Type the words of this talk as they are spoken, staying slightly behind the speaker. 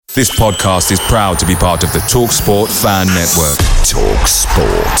This podcast is proud to be part of the TalkSport Fan Network.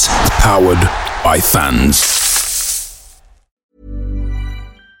 TalkSport. Powered by fans.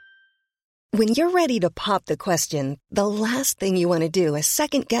 When you're ready to pop the question, the last thing you want to do is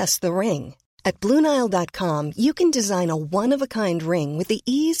second-guess the ring. At BlueNile.com, you can design a one-of-a-kind ring with the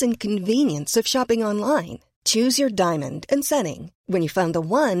ease and convenience of shopping online. Choose your diamond and setting. When you find the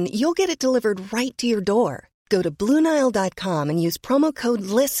one, you'll get it delivered right to your door. Go to BlueNile.com and use promo code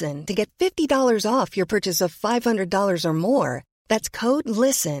LISTEN to get $50 off your purchase of $500 or more. That's code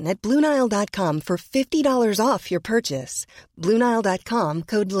LISTEN at BlueNile.com for $50 off your purchase. BlueNile.com,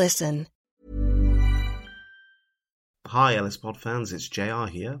 code LISTEN. Hi LSPod fans, it's JR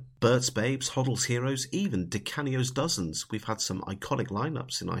here. Bert's Babes, Hoddle's Heroes, even DiCanio's Dozens. We've had some iconic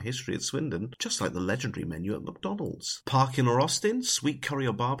lineups in our history at Swindon, just like the legendary menu at McDonald's. Parkin or Austin, sweet curry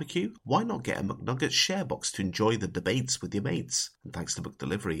or barbecue? Why not get a McNuggets share box to enjoy the debates with your mates? And thanks to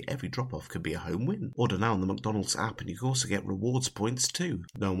McDelivery, every drop-off could be a home win. Order now on the McDonald's app and you can also get rewards points too.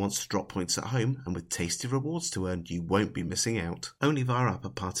 No one wants to drop points at home, and with tasty rewards to earn, you won't be missing out. Only via app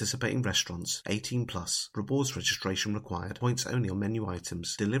at participating restaurants. 18+. Rewards registration required. Points only on menu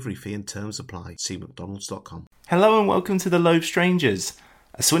items. Delivery fee and terms apply. See mcdonalds.com. Hello and welcome to The Loathed Strangers,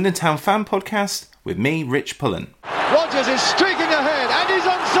 a Swindon Town fan podcast with me, Rich Pullen. Rodgers is streaking ahead and he's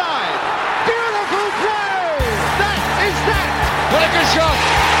onside. Beautiful play! That is that! What a good shot!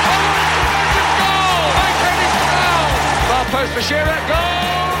 Oh, goal! Maintaining foul! Far post for Shearer,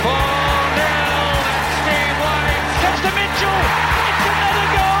 goal! 4-0 and Steve White comes to Mitchell. It's another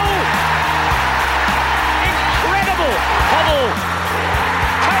goal! Incredible! Hubble!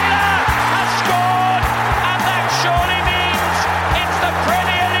 Taylor has scored, and that surely means it's the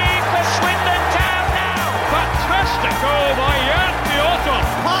Premier League for Swindon Town now. Fantastic goal by Jan Piotr.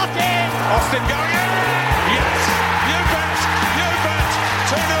 Martin. Austin going in. Yes, you bet.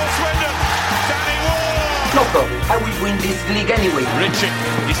 2-0 Swindon. Danny Ward. No problem. I will win this league anyway. Richard,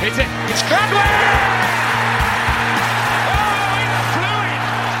 he's hit it. It's Gladwell.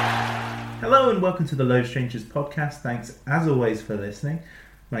 Hello and welcome to The Loathed Strangers podcast. Thanks as always for listening.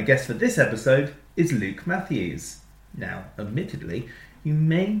 My guest for this episode is Luke Matthews. Now, admittedly, you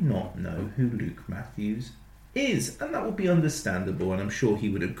may not know who Luke Matthews is, and that will be understandable, and I'm sure he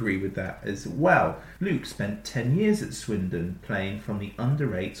would agree with that as well. Luke spent 10 years at Swindon, playing from the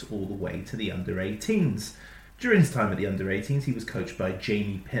under-8s all the way to the under-18s. During his time at the under-18s, he was coached by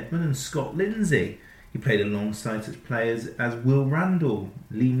Jamie Pittman and Scott Lindsay. He played alongside such players as Will Randall,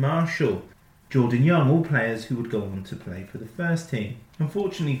 Lee Marshall, Jordan Young, all players who would go on to play for the first team.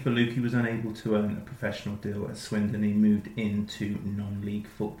 Unfortunately for Luke, he was unable to earn a professional deal at Swindon. He moved into non-league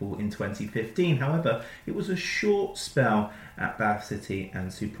football in 2015. However, it was a short spell at Bath City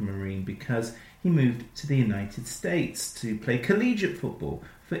and Supermarine because he moved to the United States to play collegiate football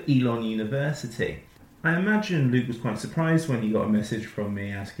for Elon University. I imagine Luke was quite surprised when he got a message from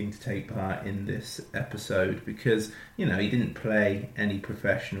me asking to take part in this episode because, he didn't play any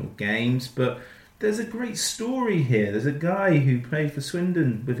professional games, but there's a great story here. There's a guy who played for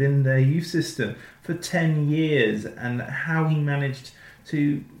Swindon within their youth system for 10 years and how he managed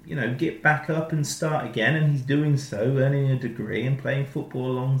to, get back up and start again, and he's doing so, earning a degree and playing football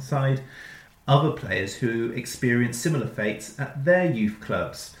alongside other players who experienced similar fates at their youth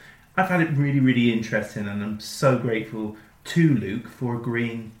clubs. I found it really, really interesting, and I'm so grateful to Luke for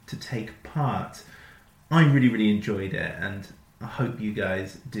agreeing to take part. I really, really enjoyed it, and I hope you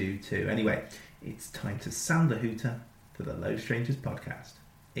guys do too. Anyway, it's time to sound the hooter for the Loathed Strangers podcast.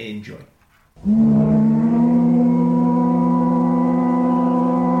 Enjoy.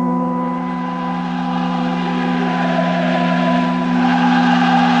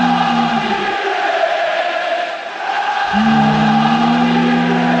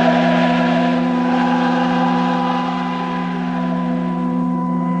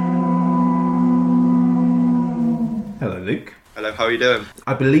 How are you doing?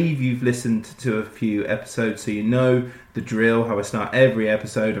 I believe you've listened to a few episodes, so you know the drill, how I start every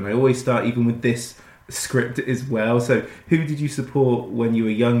episode, and I always start even with this script as well. So who did you support when you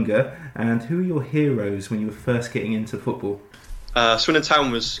were younger, and who are your heroes when you were first getting into football? Swindon Town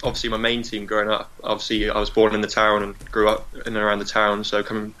was obviously my main team growing up. Obviously, I was born in the town and grew up in and around the town, so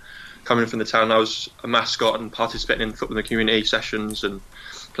coming from the town, I was a mascot and participating in football in the community sessions, and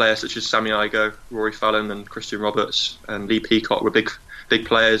players such as Sammy Igoe, Rory Fallon and Christian Roberts and Lee Peacock were big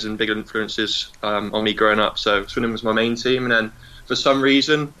players and big influences on me growing up. So Swindon was my main team, and then for some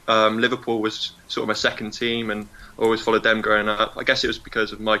reason Liverpool was sort of my second team, and I always followed them growing up. I guess it was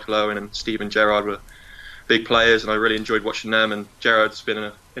because of Michael Owen and Steven Gerrard were big players, and I really enjoyed watching them, and Gerrard's been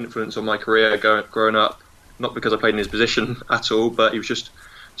an influence on my career growing up, not because I played in his position at all, but he was just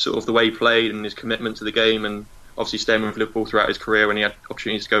sort of the way he played and his commitment to the game, and obviously staying with Liverpool throughout his career when he had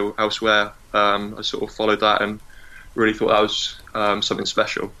opportunities to go elsewhere. I sort of followed that and really thought that was something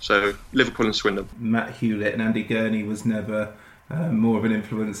special. So Liverpool and Swindon. Matt Hewlett and Andy Gurney was never more of an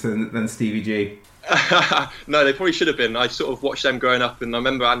influence than Stevie G. No, they probably should have been. I sort of watched them growing up, and I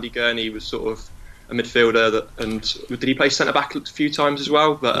remember Andy Gurney was sort of a midfielder, and did he play centre back a few times as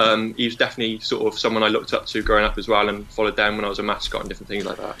well? But he was definitely sort of someone I looked up to growing up as well, and followed them when I was a mascot and different things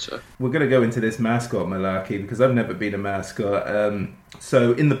like that. So we're going to go into this mascot malarkey because I've never been a mascot.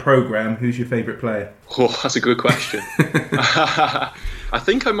 So in the programme, who's your favourite player? Oh, that's a good question. I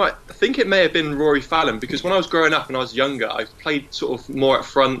think it may have been Rory Fallon, because when I was growing up and I was younger, I played sort of more up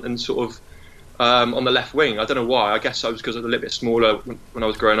front and sort of on the left wing. I don't know why. I guess I was because I was a little bit smaller when I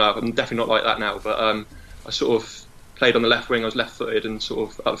was growing up. I'm definitely not like that now, but I sort of played on the left wing. I was left-footed and sort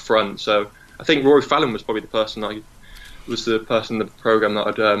of up front. So I think Rory Fallon was probably the person in the programme that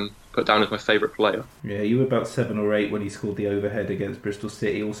I'd put down as my favourite player. Yeah, you were about 7 or 8 when he scored the overhead against Bristol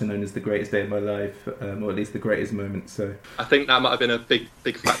City, also known as the greatest day of my life, or at least the greatest moment. So I think that might have been a big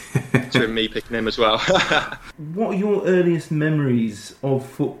factor in me picking him as well. What are your earliest memories of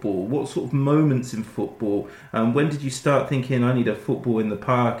football? What sort of moments in football? When did you start thinking, I need a football in the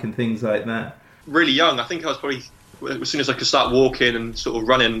park and things like that? Really young. I think I was probably, as soon as I could start walking and sort of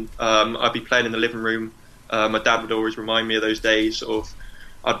running, I'd be playing in the living room. My dad would always remind me of those days. Sort of,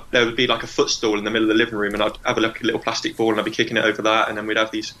 there would be like a footstool in the middle of the living room, and I'd have a little plastic ball, and I'd be kicking it over that, and then we'd have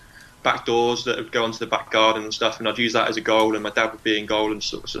these back doors that would go onto the back garden and stuff, and I'd use that as a goal, and my dad would be in goal and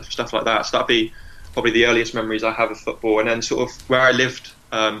sort of stuff like that. So that'd be probably the earliest memories I have of football. And then sort of where I lived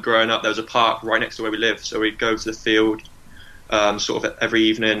growing up, there was a park right next to where we lived, so we'd go to the field sort of every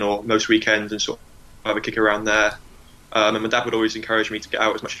evening or most weekends and sort of have a kick around there. And my dad would always encourage me to get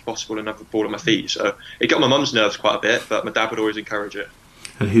out as much as possible and have the ball at my feet. So it got my mum's nerves quite a bit, but my dad would always encourage it.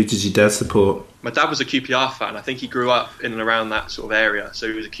 And who did your dad support? My dad was a QPR fan. I think he grew up in and around that sort of area, so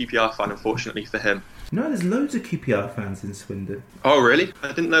he was a QPR fan, unfortunately for him. No, there's loads of QPR fans in Swindon. Oh, really? I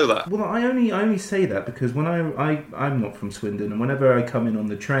didn't know that. Well, I only say that because when I'm not from Swindon, and whenever I come in on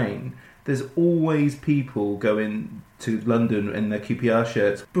the train, there's always people going to London in their QPR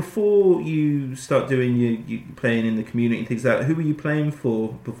shirts. Before you start doing you playing in the community and things like that, who were you playing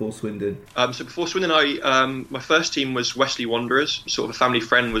for before Swindon? So before Swindon, my first team was Wesley Wanderers. Sort of a family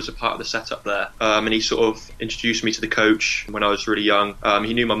friend was a part of the setup there, and he sort of introduced me to the coach when I was really young.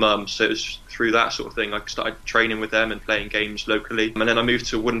 He knew my mum, so it was through that sort of thing I started training with them and playing games locally. And then I moved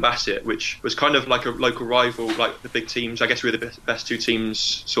to Wooden Bassett, which was kind of like a local rival, like the big teams. I guess we were the best two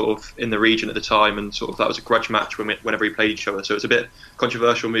teams sort of in the region at the time, and sort of that was a grudge match whenever we played each other. So it was a bit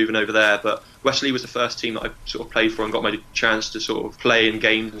controversial moving over there. But Wesley was the first team that I sort of played for and got my chance to sort of play in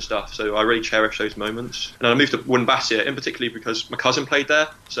games and stuff. So I really cherish those moments. And then I moved to Wooden Bassett, in particularly because my cousin played there.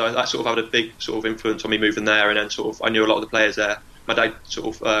 So that sort of had a big sort of influence on me moving there. And then sort of I knew a lot of the players there. My dad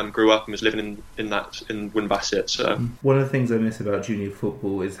sort of grew up and was living in Wooden Bassett. So one of the things I miss about junior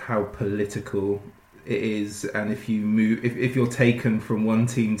football is how political it is, and if you move, if you're taken from one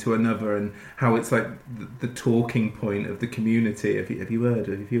team to another, and how it's like the talking point of the community. Have you heard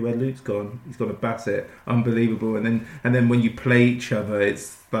Luke's gone? He's gone to Bassett, unbelievable. And then when you play each other,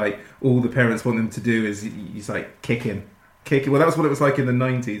 it's like all the parents want them to do is like kick him. Well, that was what it was like in the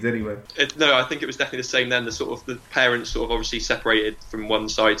 90s anyway. No, I think it was definitely the same then. The parents sort of obviously separated from one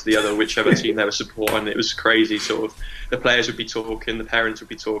side to the other, whichever team they were supporting. It was crazy. Sort of the players would be talking, the parents would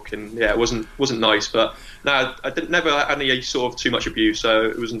be talking. Yeah, it wasn't nice, but no, I never had any sort of too much abuse, so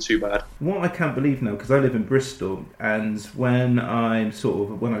it wasn't too bad. What I can't believe now, because I live in Bristol, and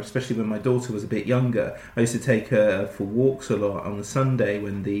especially when my daughter was a bit younger, I used to take her for walks a lot on the Sunday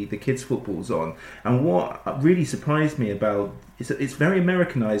when the kids' football's on. And what really surprised me about it's very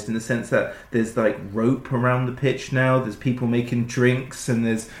Americanized in the sense that there's like rope around the pitch now. There's people making drinks, and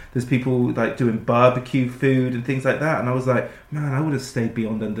there's people like doing barbecue food and things like that. And I was like, man, I would have stayed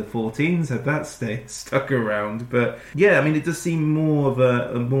beyond under 14s had that stuck around. But yeah, I mean, it does seem more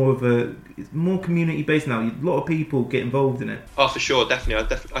community based now. A lot of people get involved in it. Oh, for sure,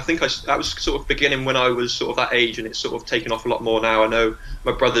 definitely. I think that was sort of beginning when I was sort of that age, and it's sort of taken off a lot more now. I know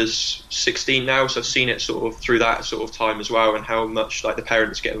my brother's 16 now, so I've seen it sort of through that sort of time as well, and how much like the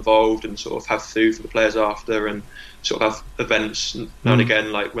parents get involved and sort of have food for the players after, and sort of have events now and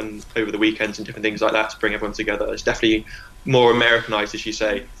again, like when over the weekends and different things like that to bring everyone together. It's definitely more Americanized, as you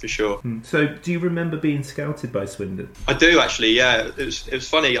say, for sure. So do you remember being scouted by Swindon? I do, actually, yeah. It was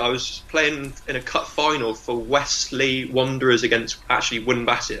funny. I was playing in a cup final for Wesley Wanderers against actually Wooden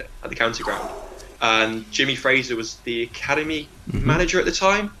Bassett at the county ground. And Jimmy Fraser was the academy manager at the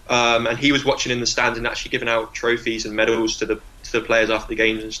time, and he was watching in the stands and actually giving out trophies and medals to the to the players after the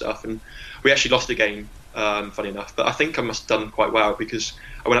games and stuff. And we actually lost the game, funny enough. But I think I must have done quite well, because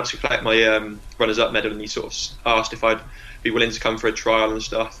I went up to collect my runners-up medal, and he sort of asked if I'd be willing to come for a trial and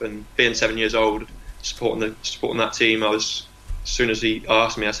stuff. And being 7 years old, supporting that team, as soon as he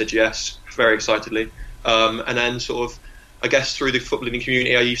asked me, I said yes, very excitedly. And then sort of, I guess through the footballing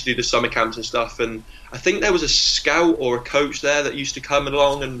community, I used to do the summer camps and stuff, and I think there was a scout or a coach there that used to come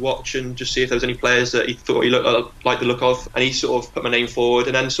along and watch and just see if there was any players that he thought he liked the look of, and he sort of put my name forward.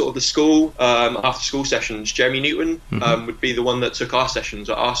 And then sort of the school, after school sessions, Jeremy Newton would be the one that took our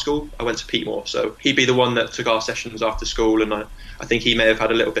sessions at our school. I went to Peatmore, so he'd be the one that took our sessions after school, and I think he may have had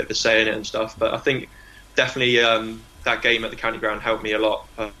a little bit of a say in it and stuff. But I think definitely that game at the county ground helped me a lot.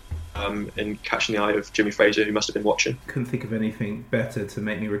 In catching the eye of Jimmy Fraser, who must have been watching. Couldn't think of anything better to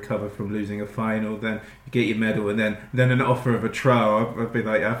make me recover from losing a final than you get your medal and then an offer of a trial. I'd be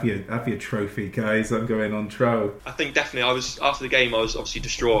like, have your trophy, guys, I'm going on trial. I think definitely after the game, I was obviously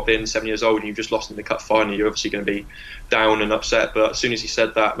distraught, being 7 years old and you've just lost in the cup final. You're obviously going to be down and upset, but as soon as he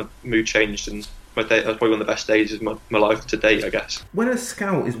said that, my mood changed, and that was probably one of the best days of my life to date, I guess. When a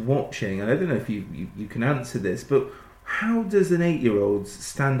scout is watching, and I don't know if you can answer this, but how does an 8-year-old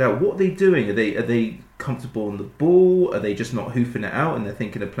stand out? What are they doing? Are they comfortable on the ball? Are they just not hoofing it out and they're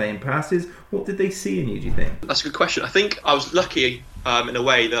thinking of playing passes? What did they see in you, do you think? That's a good question. I think I was lucky in a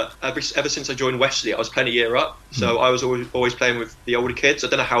way that ever since I joined Wesley, I was playing a year up. So I was always playing with the older kids. I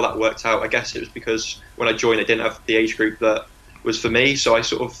don't know how that worked out. I guess it was because when I joined, I didn't have the age group that was for me. So I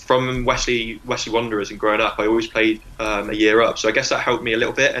sort of, from Wesley Wanderers and growing up, I always played a year up. So I guess that helped me a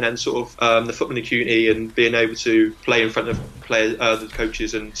little bit. And then sort of the footballing community and being able to play in front of players, the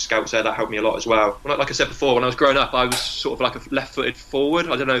coaches and scouts there, that helped me a lot as well. Like I said before, when I was growing up, I was sort of like a left-footed forward.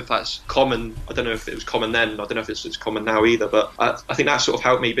 I don't know if that's common. I don't know if it was common then. I don't know if it's common now either. But I think that sort of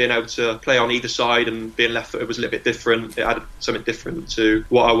helped me, being able to play on either side, and being left-footed was a little bit different. It added something different to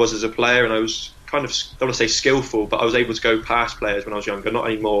what I was as a player, and I was kind of, I don't want to say skillful, but I was able to go past players when I was younger, not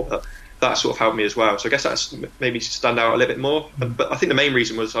anymore, but that sort of helped me as well. So I guess that's made me stand out a little bit more. But I think the main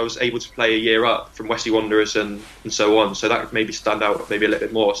reason was I was able to play a year up from Wesley Wanderers and so on, so that made me stand out maybe a little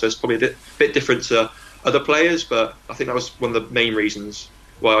bit more. So it's probably a bit different to other players, but I think that was one of the main reasons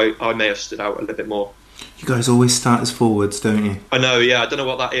why I may have stood out a little bit more. You guys always start as forwards, don't you? I know, yeah, I don't know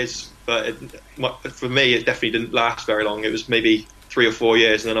what that is, but for me it definitely didn't last very long. It was maybe 3 or 4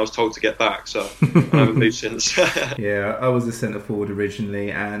 years, and then I was told to get back, so I haven't moved since. Yeah, I was a centre forward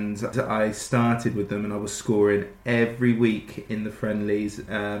originally, and I started with them, and I was scoring every week in the friendlies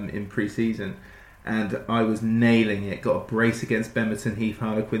in pre-season, and I was nailing it. Got a brace against Bemerton Heath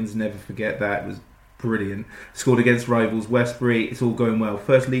Harlequins, never forget that. It was brilliant. Scored against rivals Westbury. It's all going well.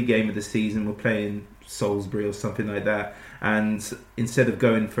 First league game of the season, we're playing Salisbury or something like that, and instead of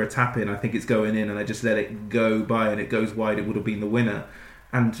going for a tap in, I think it's going in, and I just let it go by and it goes wide. It would have been the winner,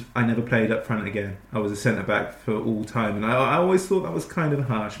 and I never played up front again. I was a centre back for all time, and I always thought that was kind of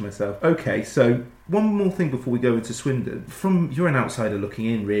harsh myself. Okay, so one more thing before we go into Swindon. You're an outsider looking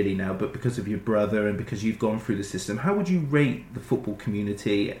in really now, but because of your brother and because you've gone through the system, how would you rate the football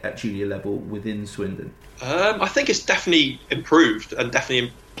community at junior level within Swindon? I think it's definitely improved, and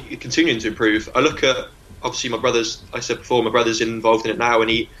definitely continuing to improve. I look at, obviously, my brother's, I said before, my brother's involved in it now, and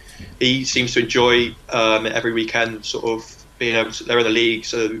he seems to enjoy it every weekend, sort of being able to, they're in the league,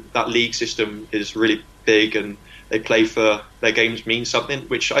 so that league system is really big, and they play for, their games mean something,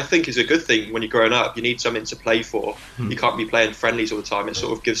 which I think is a good thing. When you're growing up, you need something to play for. You can't be playing friendlies all the time. It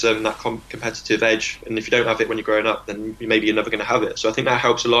sort of gives them that competitive edge, and if you don't have it when you're growing up, then maybe you're never going to have it. So I think that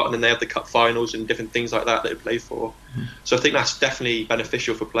helps a lot. And then they have the cup finals and different things like that they play for. So I think that's definitely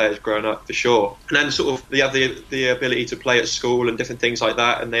beneficial for players growing up, for sure. And then sort of they have the ability to play at school and different things like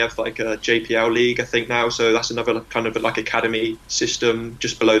that, and they have like a JPL league, I think, now, so that's another kind of like academy system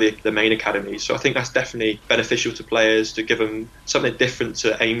just below the main academy. So I think that's definitely beneficial to players, to give them something different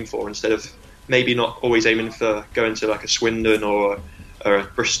to aim for, instead of maybe not always aiming for going to like a Swindon or a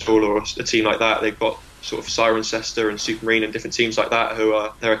Bristol or a team like that. They've got sort of Cirencester and Supermarine and different teams like that who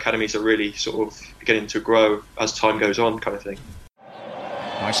are, their academies are really sort of beginning to grow as time goes on, kind of thing.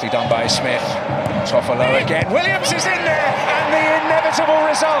 Nicely done by Smith. Toffolo again. Williams is in there, and the inevitable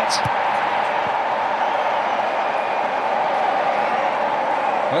result.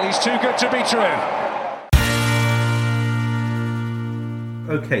 Well, he's too good to be true.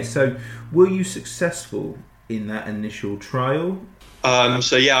 Okay, so were you successful in that initial trial?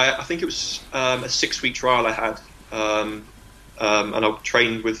 So yeah, I think it was a 6-week trial I had, and I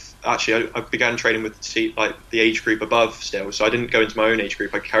trained with. Actually, I began training with the age group above still. So I didn't go into my own age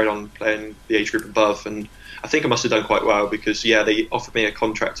group. I carried on playing the age group above, and I think I must have done quite well, because they offered me a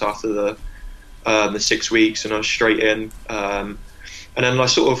contract after the 6 weeks, and I was straight in. And then I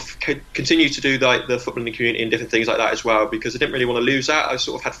sort of continued to do like the football in the community and different things like that as well, because I didn't really want to lose that. I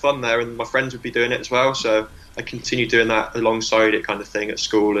sort of had fun there, and my friends would be doing it as well. So I continued doing that alongside it, kind of thing, at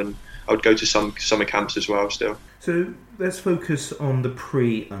school, and I would go to some summer camps as well still. So let's focus on the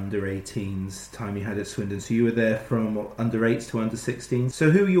pre-under-18s time you had at Swindon. So you were there from under-8s to under-16s.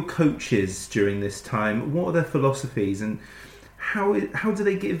 So who were your coaches during this time? What are their philosophies, and how do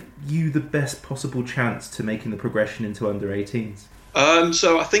they give you the best possible chance to making the progression into under-18s?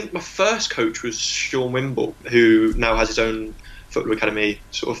 So I think my first coach was Sean Wimble, who now has his own football academy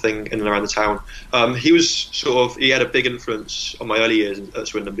sort of thing in and around the town. He had a big influence on my early years at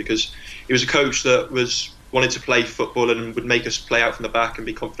Swindon, because he was a coach that wanted to play football and would make us play out from the back and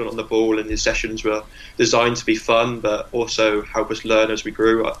be confident on the ball, and his sessions were designed to be fun but also help us learn as we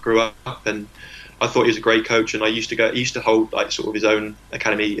grew up. And I thought he was a great coach, and he used to hold like sort of his own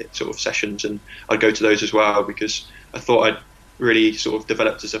academy sort of sessions, and I'd go to those as well, because I thought I'd really sort of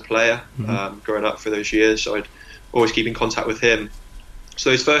developed as a player growing up for those years. So I'd always keep in contact with him.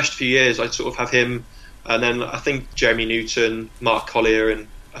 So those first few years I'd sort of have him, and then I think Jeremy Newton, Mark Collier, and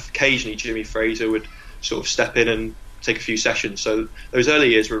occasionally Jimmy Fraser would sort of step in and take a few sessions. So those early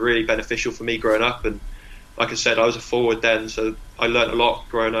years were really beneficial for me growing up, and like I said, I was a forward then, so I learned a lot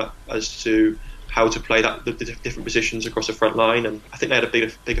growing up as to how to play the different positions across the front line, and I think they had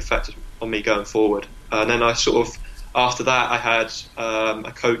a big effect on me going forward. And then after that, I had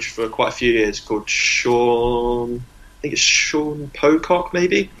a coach for quite a few years called Sean Pocock,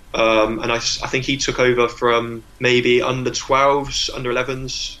 maybe. And I think he took over from maybe under 12s, under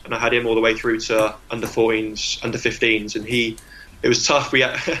 11s, and I had him all the way through to under 14s, under 15s. And it was tough. We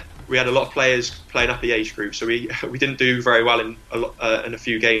had a lot of players playing up the age group, so we didn't do very well in a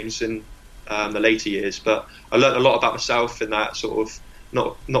few games in the later years. But I learned a lot about myself in that sort of.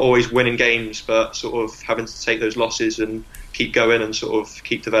 Not always winning games, but sort of having to take those losses and keep going and sort of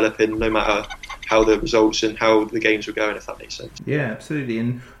keep developing, no matter how the results and how the games were going, if that makes sense. Yeah, absolutely.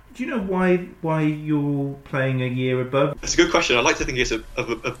 And do you know why you're playing a year above? That's a good question. I'd like to think it's of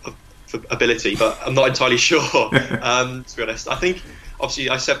ability, but I'm not entirely sure, to be honest. I think, obviously,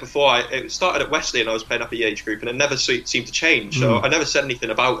 I said before, it started at Wesley and I was playing up a age group, and it never seemed to change. So I never said anything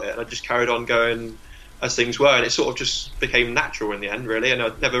about it, and I just carried on going as things were, and it sort of just became natural in the end, really. And I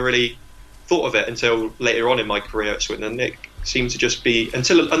never really thought of it until later on in my career at Swindon. It seemed to just be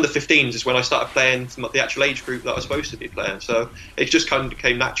until under 15s is when I started playing from the actual age group that I was supposed to be playing. So it just kind of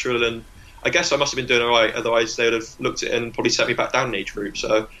became natural, and I guess I must have been doing all right. Otherwise, they would have looked at it and probably set me back down in age group.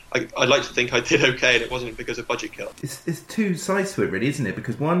 So I'd like to think I did okay, and it wasn't because of budget cut. It's two sides to it, really, isn't it?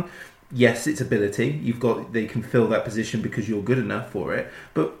 Because one, yes, it's ability. They can fill that position because you're good enough for it.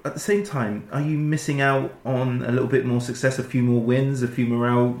 But at the same time, are you missing out on a little bit more success, a few more wins, a few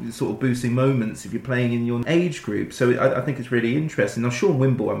morale sort of boosting moments if you're playing in your age group? So I think it's really interesting. Now, Sean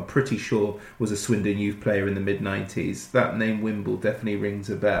Wimble, I'm pretty sure, was a Swindon youth player in the mid-90s. That name Wimble definitely rings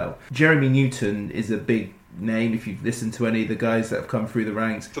a bell. Jeremy Newton is a big name if you've listened to any of the guys that have come through the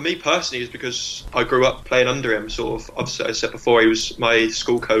ranks. For me personally, it's because I grew up playing under him. Sort of, obviously, I said before, he was my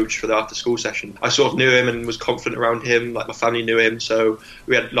school coach for the after school session. I sort of knew him and was confident around him. Like, my family knew him, so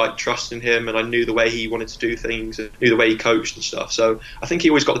we had like trust in him, and I knew the way he wanted to do things and knew the way he coached and stuff. So I think he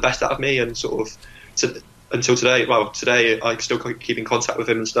always got the best out of me, and sort of until today. Well, today I still keep in contact with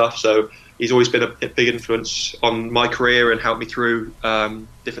him and stuff. So he's always been a big influence on my career and helped me through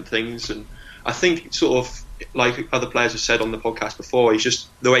different things. And I think sort of like other players have said on the podcast before, he's just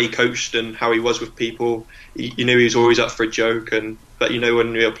the way he coached and how he was with people. You knew he was always up for a joke, but you know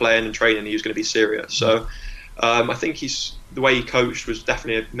when we were playing and training, he was going to be serious. So I think the way he coached was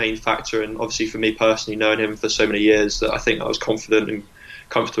definitely a main factor. And obviously for me personally, knowing him for so many years, that I think I was confident and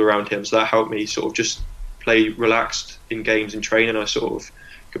comfortable around him. So that helped me sort of just play relaxed in games and training. I sort of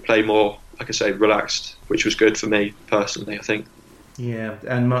could play more, like I say, relaxed, which was good for me personally, I think. Yeah,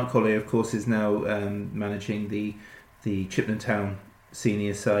 and Mark Collier, of course, is now managing the Chippenham Town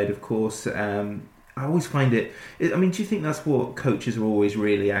senior side, of course. I always find it... I mean, do you think that's what coaches are always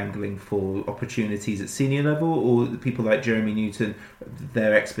really angling for, opportunities at senior level, or people like Jeremy Newton,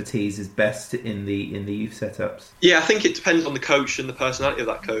 their expertise is best in the youth setups? Yeah, I think it depends on the coach and the personality of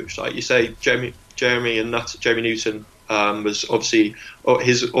that coach. Like you say, Jeremy Newton was obviously...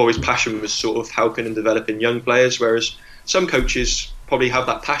 His passion was sort of helping and developing young players, whereas some coaches probably have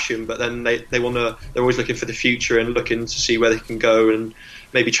that passion, but then they're always looking for the future and looking to see where they can go and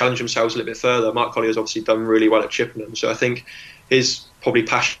maybe challenge themselves a little bit further. Mark Collier has obviously done really well at Chippenham, so I think his probably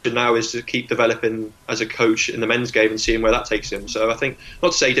passion now is to keep developing as a coach in the men's game and seeing where that takes him. So I think,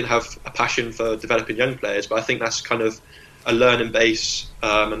 not to say he didn't have a passion for developing young players, but I think that's kind of a learning base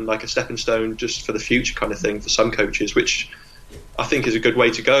and like a stepping stone just for the future kind of thing for some coaches, which I think is a good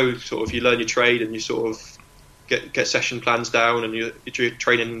way to go. Sort of, you learn your trade and you sort of get session plans down, and you're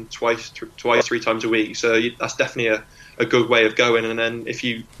training twice, 3 times a week. So that's definitely a good way of going. And then if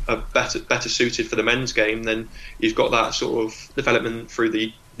you are better suited for the men's game, then you've got that sort of development through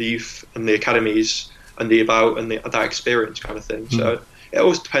the youth and the academies and that experience kind of thing. So it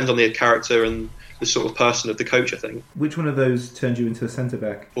always depends on the character and the sort of person of the coach, I think. Which one of those turned you into a centre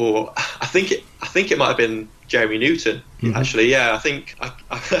back? Or I think it might have been Jeremy Newton. Actually, yeah. I think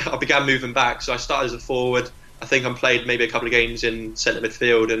I began moving back, so I started as a forward. I think I played maybe a couple of games in centre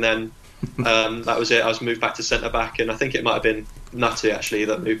midfield, and then that was it. I was moved back to centre back, and I think it might have been Nutty actually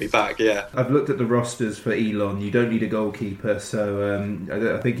that moved me back. Yeah, I've looked at the rosters for Elon. You don't need a goalkeeper, so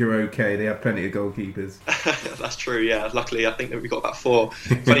I think you're okay. They have plenty of goalkeepers. That's true. Yeah, luckily I think that we've got about 4.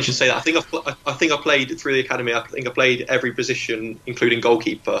 Funny you should say that. I think I played through the academy. I think I played every position, including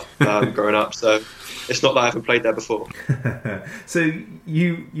goalkeeper, growing up. So it's not that I haven't played there before. So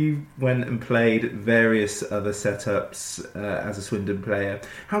you went and played various other setups as a Swindon player.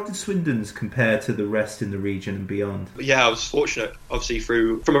 How did Swindon's compare to the rest in the region and beyond? Yeah, I was fortunate, obviously,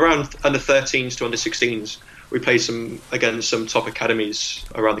 from around under 13s to under 16s. We played against some top academies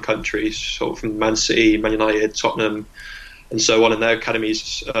around the country, sort of from Man City, Man United, Tottenham, and so on. And their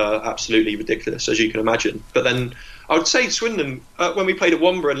academies are absolutely ridiculous, as you can imagine. But then I would say Swindon, when we played at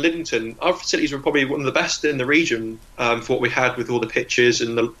Womber and Liddington, our facilities were probably one of the best in the region for what we had, with all the pitches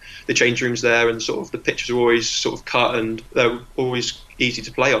and the change rooms there, and sort of the pitches were always sort of cut and they're always easy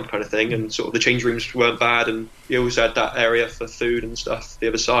to play on kind of thing, and sort of the change rooms weren't bad, and you always had that area for food and stuff the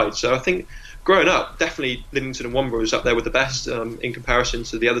other side. So I think growing up, definitely Liddington and Womber was up there with the best in comparison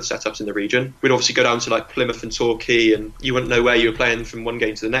to the other setups in the region. We'd obviously go down to like Plymouth and Torquay, and you wouldn't know where you were playing from one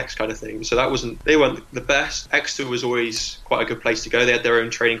game to the next kind of thing. So they weren't the best. Exeter was always quite a good place to go. They had their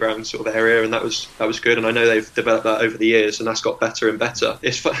own training ground sort of area, and that was good. And I know they've developed that over the years, and that's got better and better.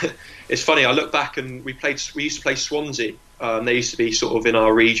 It's funny. I look back and we used to play Swansea. They used to be sort of in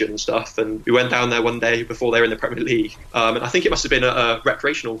our region and stuff, and we went down there one day before they were in the Premier League, and I think it must have been a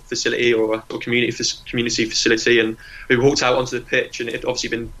recreational facility or a community facility, and we walked out onto the pitch, and it had obviously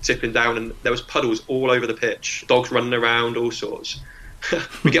been tipping down, and there was puddles all over the pitch, dogs running around, all sorts.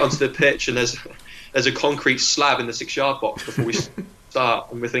 We get onto the pitch, and there's a concrete slab in the 6-yard box before we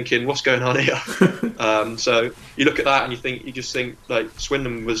start, and we're thinking, what's going on here? So you look at that and you just think like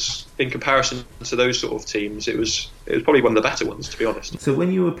Swindon was, in comparison to those sort of teams, it was probably one of the better ones, to be honest. So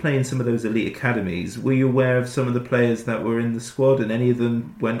when you were playing some of those elite academies, were you aware of some of the players that were in the squad, and any of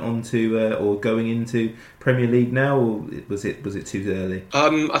them went on to or going into Premier League now, or was it too early?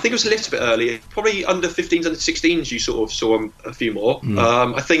 I think it was a little bit early. Probably under 15s, under 16s, you sort of saw a few more.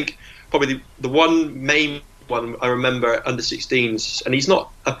 I think probably the one main one I remember under 16s, and he's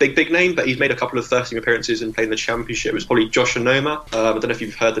not a big name, but he's made a couple of first team appearances and played in the Championship. It was probably Josh Onoma. I don't know if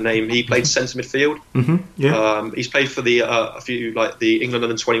you've heard the name. He played centre midfield. He's played for a few like the England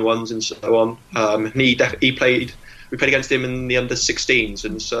under 21s and so on. We played against him in the under 16s,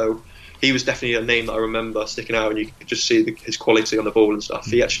 and so he was definitely a name that I remember sticking out, and you could just see his quality on the ball and stuff.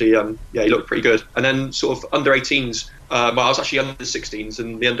 He actually, he looked pretty good. And then sort of under 18s, I was actually under 16s,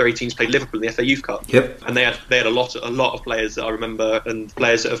 and the under 18s played Liverpool in the FA Youth Cup. Yep. And they had a lot of players that I remember, and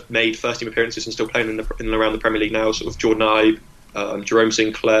players that have made first team appearances and still playing in and around the Premier League now. Sort of Jordan Ibe, Jerome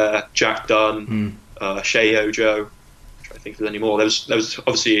Sinclair, Jack Dunn, Shea Ojo. I think there's any more. There was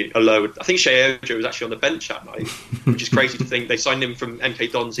obviously a load. I think Shea Ojo was actually on the bench that night, which is crazy to think. They signed him from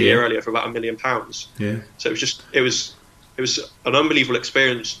MK Dons a year earlier for about £1 million. Yeah. So it was an unbelievable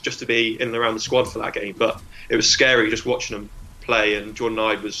experience just to be in and around the squad for that game. But it was scary just watching them play. And Jordan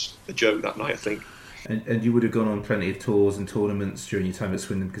Ibe was a joke that night, I think. And you would have gone on plenty of tours and tournaments during your time at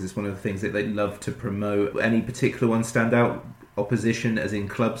Swindon, because it's one of the things that they love to promote. Any particular one stand out? Opposition, as in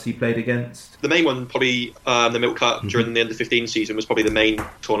clubs you played against? The main one, probably the Milk Cup during the under 15 season, was probably the main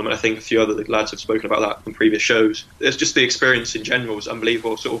tournament. I think a few other lads have spoken about that on previous shows. It's just the experience in general was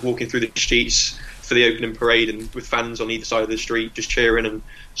unbelievable, sort of walking through the streets for the opening parade and with fans on either side of the street just cheering and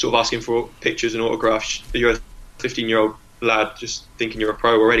sort of asking for pictures and autographs. You're a 15-year-old lad just thinking you're a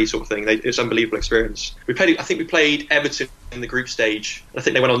pro already, sort of thing. It's an unbelievable experience. I think we played Everton in the group stage. I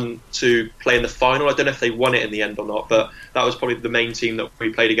think they went on to play in the final. I don't know if they won it in the end or not, but that was probably the main team that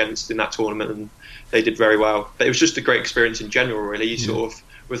we played against in that tournament, and they did very well. But it was just a great experience in general, really. Sort of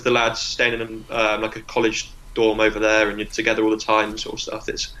with the lads staying in like a college dorm over there, and you're together all the time, sort of stuff.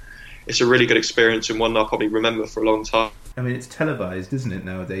 It's a really good experience, and one I'll probably remember for a long time. I mean, it's televised, isn't it,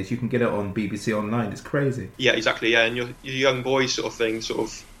 nowadays? You can get it on BBC Online. It's crazy. Yeah, exactly, yeah. And you're young boys sort of thing, sort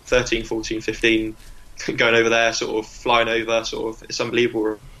of 13, 14, 15, going over there, sort of flying over, sort of, it's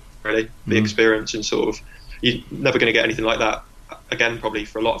unbelievable, really, the experience, and sort of, you're never going to get anything like that again, probably,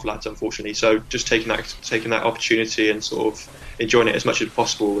 for a lot of lads, unfortunately. So just taking that opportunity and sort of enjoying it as much as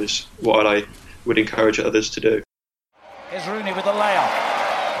possible is what I would encourage others to do. Here's Rooney with the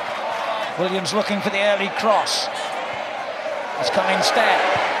layup. Williams looking for the early cross. It's come instead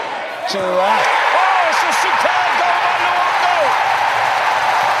to it's a superb goal by Luongo.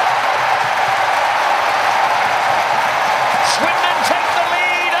 Swindon take the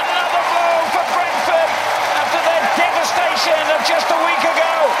lead. Another blow for Brentford after their devastation of just a week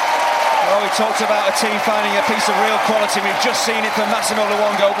ago. Well, we talked about a team finding a piece of real quality. We've just seen it from Massimo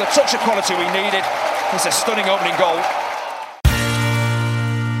Luongo. The touch of quality we needed. It's a stunning opening goal.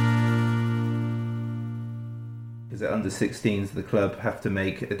 At under 16s, the club have to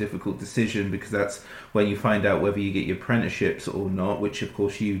make a difficult decision, because that's when you find out whether you get your apprenticeships or not, which of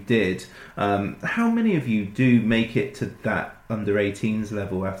course you did. How many of you do make it to that under 18s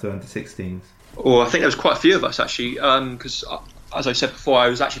level after under 16s? Well, I think there was quite a few of us, actually, because as I said before, I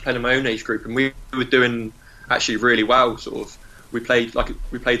was actually playing in my own age group, and we were doing actually really well. Sort of, we played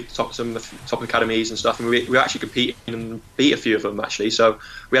top academies and stuff, and we actually competed and beat a few of them, actually. So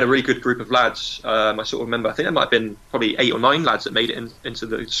we had a really good group of lads. I sort of remember, I think there might have been probably 8 or 9 lads that made it into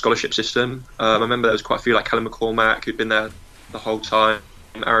the scholarship system. I remember there was quite a few, like Callum McCormack, who'd been there the whole time,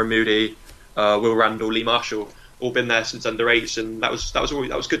 Aaron Moody, Will Randall, Lee Marshall, all been there since under 8s, and that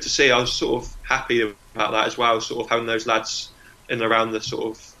was good to see. I was sort of happy about that as well, sort of having those lads in and around the sort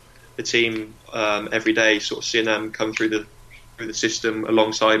of the team every day, sort of seeing them come through the system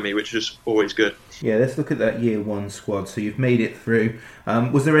alongside me, which was always good. Yeah, let's look at that year 1 squad. So you've made it through.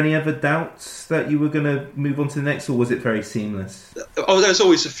 Was there any other doubts that you were going to move on to the next, or was it very seamless? Oh, there's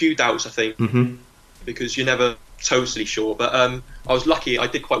always a few doubts, I think, because you're never totally sure. But I was lucky. I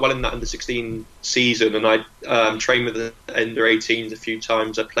did quite well in that under 16 season, and I trained with the under 18s a few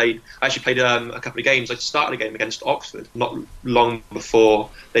times. I actually played a couple of games. I started a game against Oxford not long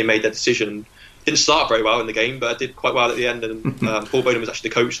before they made their decision. Didn't start very well in the game, but I did quite well at the end, and Paul Bowden was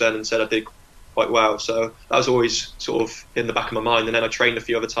actually the coach then and said I did quite well, so that was always sort of in the back of my mind. And then I trained a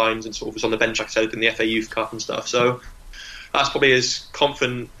few other times and sort of was on the bench, like I said, in the FA Youth Cup and stuff, so that's probably as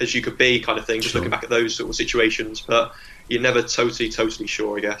confident as you could be, kind of thing, just looking back at those sort of situations. But you're never totally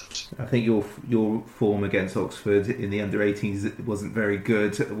sure, I guess. I think your form against Oxford in the under 18s wasn't very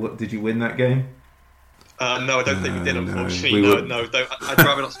good. Did you win that game? No, I don't think we did, unfortunately. No, I'd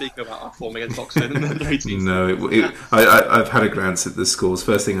rather not speak about our form against Oxford in the 18s. No, I've had a glance at the scores.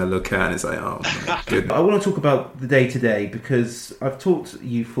 First thing I look at, and it's like, oh my goodness. I want to talk about the day-to-day, because I've taught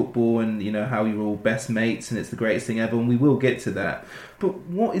you football and you know how you're all best mates and it's the greatest thing ever, and we will get to that. But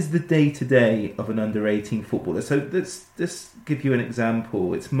what is the day-to-day of an under-18 footballer? So let's give you an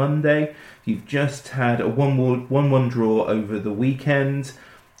example. It's Monday. You've just had a 1-1 draw over the weekend.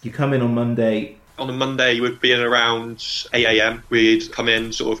 You come in on Monday. On a Monday, you would be in around 8 a.m. We'd come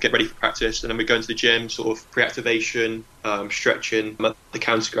in, sort of get ready for practice, and then we'd go into the gym, sort of pre-activation, stretching at the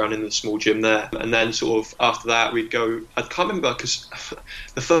county ground in the small gym there. And then sort of after that, we'd go, I can't remember, because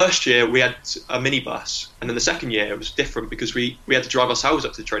the first year we had a minibus, and then the second year it was different because we had to drive ourselves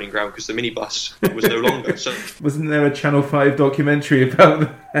up to the training ground because the minibus was no longer. So wasn't there a Channel 5 documentary about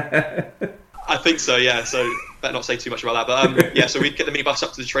that? I think so, yeah. So better not say too much about that. But yeah, so we'd get the minibus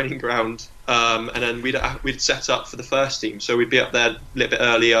up to the training ground, and then we'd set up for the first team. So we'd be up there a little bit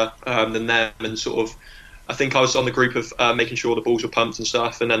earlier than them, and sort of, I think I was on the group of making sure the balls were pumped and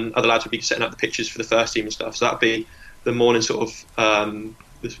stuff, and then other lads would be setting up the pitches for the first team and stuff. So that'd be the morning sort of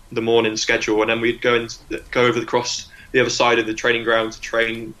the morning schedule, and then we'd go over across the other side of the training ground to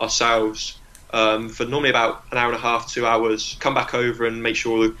train ourselves. For normally about an hour and a half, 2 hours, come back over and make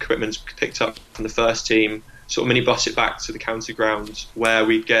sure all the equipment's picked up from the first team, sort of minibus it back to the county ground where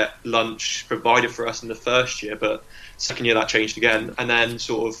we'd get lunch provided for us in the first year, but second year that changed again. And then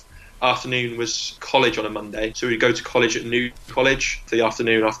sort of afternoon was college on a Monday, so we'd go to college at New College for the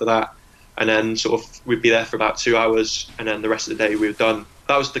afternoon after that, and then sort of we'd be there for about 2 hours, and then the rest of the day we were done.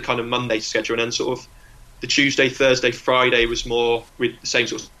 That was the kind of Monday schedule, and then sort of the Tuesday, Thursday, Friday was more with the same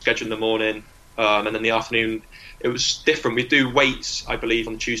sort of schedule in the morning. And then the afternoon, it was different. We'd do weights, I believe,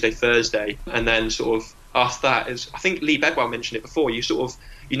 on Tuesday, Thursday, and then sort of after that is, I think Lee Bedwell mentioned it before, you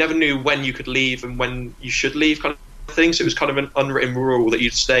never knew when you could leave and when you should leave, kind of thing. So it was kind of an unwritten rule that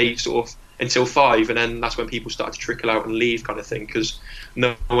you'd stay sort of until 5, and then that's when people started to trickle out and leave, kind of thing, because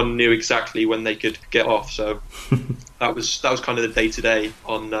no one knew exactly when they could get off. So that was kind of the day to day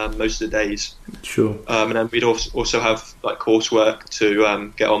on most of the days. Sure. And then we'd also have like coursework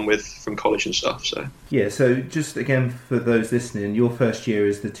to get on with from college and stuff. So yeah. So just again for those listening, your first year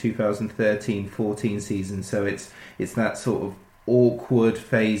is the 2013-14 season. So it's that sort of awkward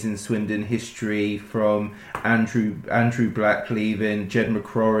phase in Swindon history from Andrew Black leaving, Jed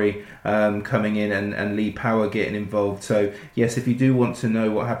McCrory coming in, and Lee Power getting involved. So yes, if you do want to know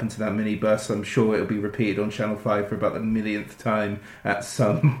what happened to that minibus, I'm sure it'll be repeated on Channel 5 for about the millionth time at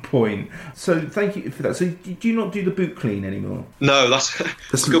some point. So thank you for that. So do you not do the boot clean anymore? No, that's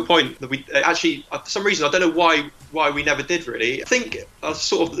a good point. We actually, for some reason, I don't know why we never did really. I think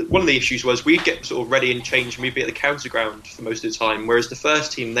sort of one of the issues was we'd get sort of ready and change and we'd be at the counter ground for most of the time, whereas the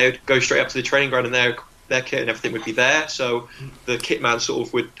first team, they would go straight up to the training ground and their kit and everything would be there. So the kit man sort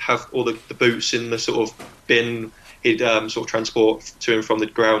of would have all the boots in the sort of bin he'd sort of transport to and from the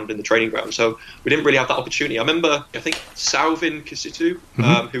ground in the training ground. So we didn't really have that opportunity. I remember, I think Salvin Kisitu,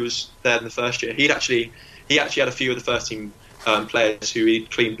 who was there in the first year, he actually had a few of the first team players who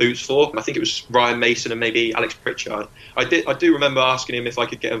he'd cleaned boots for. I think it was Ryan Mason and maybe Alex Pritchard. I do remember asking him if I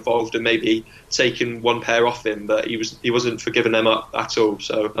could get involved and maybe taking one pair off him, but he wasn't for giving them up at all.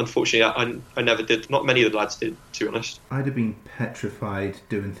 So unfortunately, I never did. Not many of the lads did, to be honest. I'd have been petrified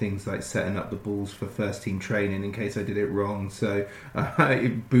doing things like setting up the balls for first team training in case I did it wrong. So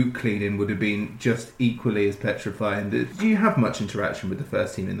boot cleaning would have been just equally as petrifying. Do you have much interaction with the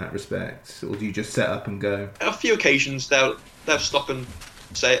first team in that respect, or do you just set up and go? A few occasions they'll stop and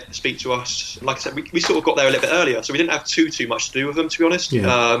speak to us. Like I said, we sort of got there a little bit earlier, so we didn't have too much to do with them, to be honest.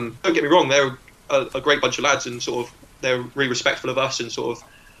 Yeah. Don't get me wrong, they're a great bunch of lads, and sort of they're really respectful of us, and sort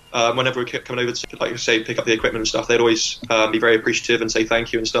of whenever we kept coming over to, like I say, pick up the equipment and stuff, they'd always be very appreciative and say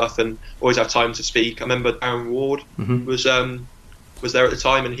thank you and stuff, and always have time to speak. I remember Darren Ward was there at the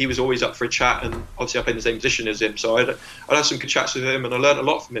time, and he was always up for a chat, and obviously I played in the same position as him, so I'd had some good chats with him, and I learned a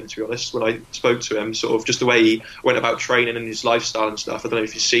lot from him, to be honest, when I spoke to him, sort of just the way he went about training and his lifestyle and stuff. I don't know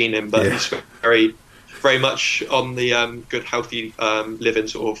if you've seen him, but he's very, very much on the good, healthy living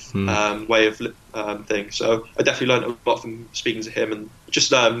sort of way of thing. So I definitely learned a lot from speaking to him, and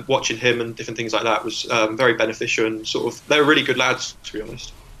just watching him and different things like that was very beneficial, and sort of, they were really good lads, to be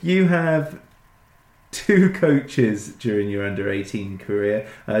honest. You have 2 coaches during your under-18 career,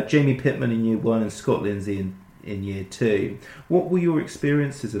 Jamie Pittman in year 1 and Scott Lindsay in year 2. What were your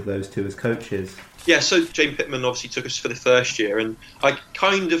experiences of those 2 as coaches? Yeah, so Jamie Pittman obviously took us for the first year, and I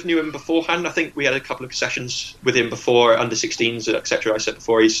kind of knew him beforehand. I think we had a couple of sessions with him before, under-16s, etc. I said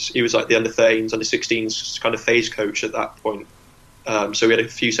before, he was like the under-13s, under-16s kind of phase coach at that point. So we had a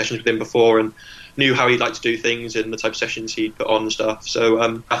few sessions with him before, and knew how he'd like to do things and the type of sessions he'd put on and stuff. So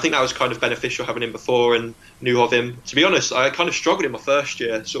I think that was kind of beneficial having him before and knew of him. To be honest, I kind of struggled in my first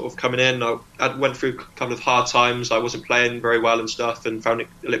year, sort of coming in. I went through a couple of hard times. I wasn't playing very well and stuff, and found it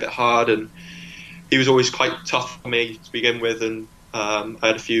a little bit hard. And he was always quite tough on me to begin with. And I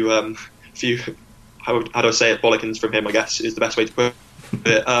had a few how do I say it, bollockings from him, I guess, is the best way to put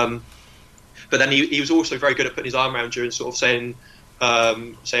it. But then he was also very good at putting his arm around you and sort of saying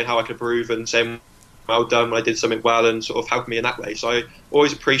how I could improve and saying well done when I did something well, and sort of helped me in that way. So I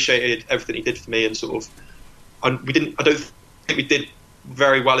always appreciated everything he did for me, and sort of I don't think we did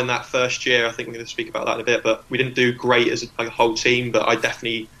very well in that first year. I think we're going to speak about that in a bit, but we didn't do great as a whole team, but I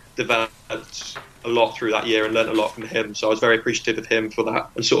definitely developed a lot through that year and learned a lot from him. So I was very appreciative of him for that.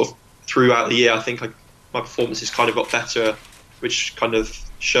 And sort of throughout the year, I think my performances kind of got better, which kind of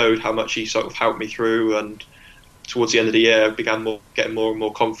showed how much he sort of helped me through. And towards the end of the year, I began getting more and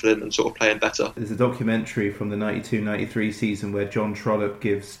more confident and sort of playing better. There's a documentary from the 92-93 season where John Trollope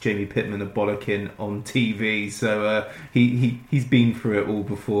gives Jamie Pittman a bollocking on TV, so he's been through it all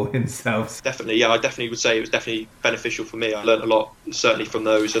before himself. Definitely, yeah, I definitely would say it was definitely beneficial for me. I learned a lot, certainly from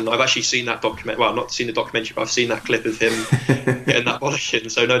those, and I've actually seen that documentary, well, not seen the documentary, but I've seen that clip of him getting that bollocking,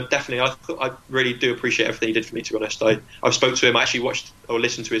 so no, definitely, I really do appreciate everything he did for me, to be honest. I spoke to him, I actually watched or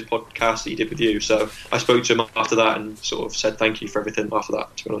listened to his podcast that he did with you, so I spoke to him after that and sort of said thank you for everything after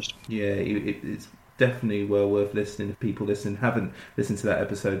that, to be honest. Yeah, it's definitely well worth listening if people haven't listened to that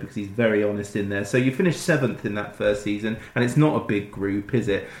episode, because he's very honest in there. So you finished 7th in that first season, and it's not a big group, is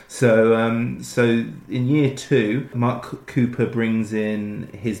it? So in year 2, Mark Cooper brings in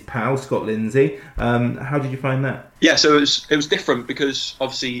his pal Scott Lindsay. How did you find that? Yeah, so it was different because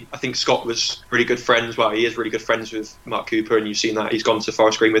obviously I think Scott was really good friends. Well, he is really good friends with Mark Cooper, and you've seen that he's gone to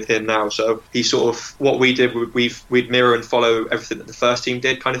Forest Green with him now. So he sort of, what we did, we'd mirror and follow everything that the first team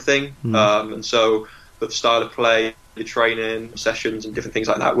did, kind of thing. And so, but the style of play the training sessions and different things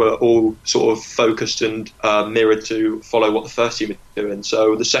like that were all sort of focused and mirrored to follow what the first team were doing.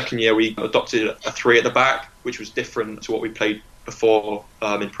 So the second year we adopted a 3 at the back, which was different to what we played before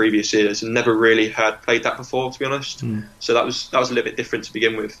in previous years, and never really had played that before, to be honest. So that was a little bit different to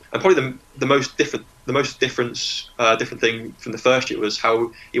begin with. And probably the most different thing from the first year was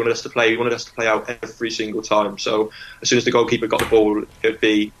how he wanted us to play. He wanted us to play out every single time. So as soon as the goalkeeper got the ball, it would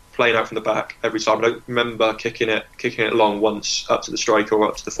be playing out from the back every time. I don't remember kicking it long once up to the striker or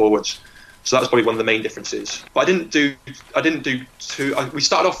up to the forwards. So that was probably one of the main differences. But I didn't do too. We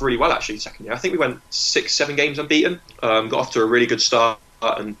started off really well actually. Second year, I think we went 6-7 games unbeaten. Got off to a really good start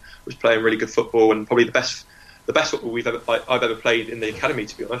and was playing really good football, and probably the best football I've ever played in the academy,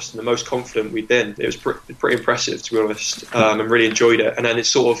 to be honest, and the most confident we've been. It was pretty impressive, to be honest, and really enjoyed it. And then it's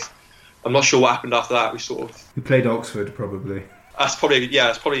sort of, I'm not sure what happened after that. We played Oxford, probably. It's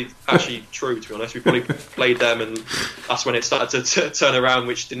probably actually true, to be honest. We probably played them, and that's when it started to turn around,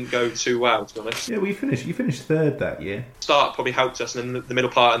 which didn't go too well, to be honest. Yeah, you finished third that year. Start probably helped us, and then the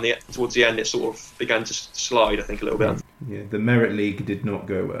middle part and towards the end, it sort of began to slide, I think, a little bit. Yeah, the Merit League did not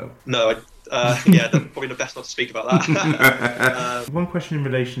go well. No, probably the best not to speak about that. One question in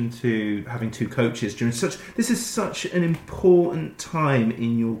relation to having 2 coaches during this is such an important time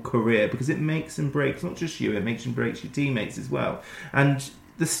in your career, because it makes and breaks not just you, it makes and breaks your teammates as well. And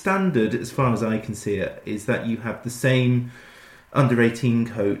the standard, as far as I can see it, is that you have the same under-18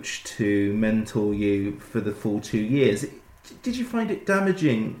 coach to mentor you for the full 2 years. Did you find it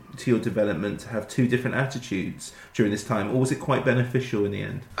damaging to your development to have 2 different attitudes during this time, or was it quite beneficial in the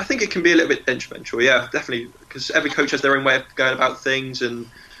end? I think it can be a little bit detrimental, yeah, definitely, because every coach has their own way of going about things and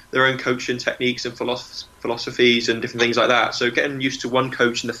their own coaching techniques and philosophies and different things like that. So getting used to one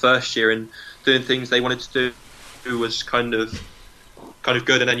coach in the first year and doing things they wanted to do was kind of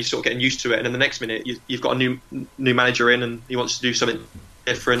good, and then you're sort of getting used to it, and then the next minute you've got a new manager in and he wants to do something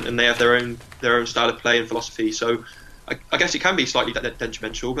different, and they have their own style of play and philosophy. So I guess it can be slightly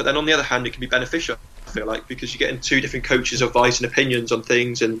detrimental, but then on the other hand, it can be beneficial, I feel like, because you're getting 2 different coaches' advice and opinions on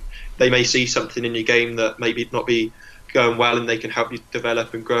things, and they may see something in your game that maybe not be going well, and they can help you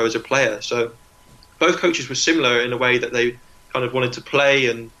develop and grow as a player. So both coaches were similar in a way that they kind of wanted to play,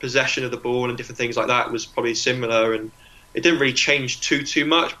 and possession of the ball and different things like that was probably similar, and it didn't really change too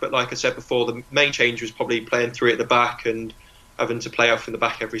much. But like I said before, the main change was probably playing 3 at the back and having to play out from the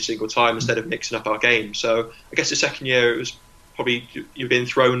back every single time instead of mixing up our game. So I guess the second year, it was probably you've been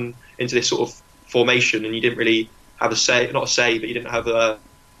thrown into this sort of formation, and you didn't really have not a say, but you didn't have a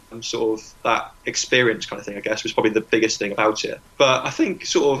sort of that experience kind of thing, I guess, was probably the biggest thing about it. But I think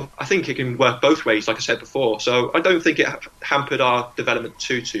it can work both ways, like I said before. So I don't think it hampered our development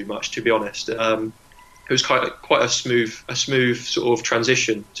too much, to be honest. It was quite a smooth sort of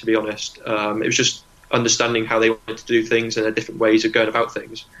transition, to be honest. It was just understanding how they wanted to do things and their different ways of going about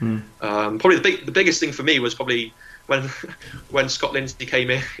things. Probably the biggest thing for me was probably when Scott Lindsay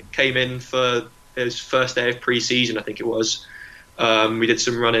came in for his first day of pre-season, I think it was. We did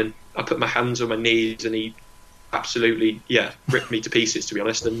some running. I put my hands on my knees, and he absolutely ripped me to pieces, to be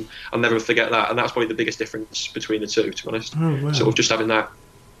honest, and I'll never forget that. And that's probably the biggest difference between the 2, to be honest. Oh, wow. Sort of just having that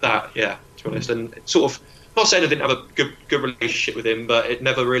to be honest, and sort of not saying I didn't have a good relationship with him, but I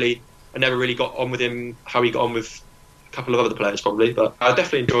never really got on with him how he got on with a couple of other players probably, but I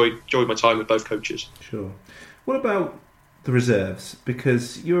definitely enjoyed my time with both coaches. Sure. What about the reserves?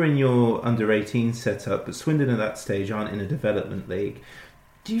 Because you're in your under-18 setup, but Swindon at that stage aren't in a development league.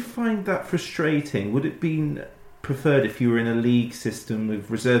 Do you find that frustrating? Would it be preferred if you were in a league system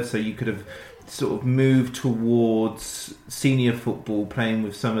with reserves, so you could have sort of moved towards senior football, playing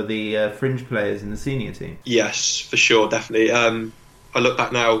with some of the fringe players in the senior team? Yes, for sure, definitely. I look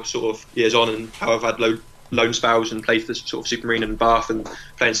back now, sort of years on, and how I've had loan spells and played for sort of Supermarine and Bath and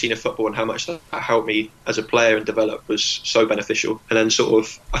playing senior football, and how much that helped me as a player and develop was so beneficial. And then sort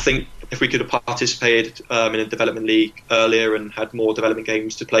of, I think if we could have participated in a development league earlier and had more development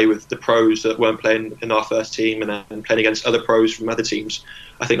games to play with the pros that weren't playing in our first team, and then playing against other pros from other teams,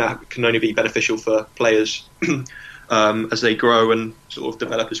 I think that can only be beneficial for players as they grow and sort of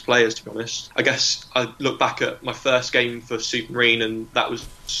develop as players, to be honest. I guess I look back at my first game for Supermarine, and that was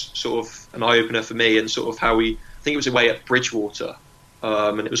sort of an eye-opener for me, and sort of how I think it was away at Bridgewater,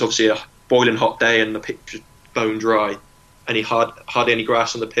 and it was obviously a boiling hot day and the pitch was bone dry, and hardly any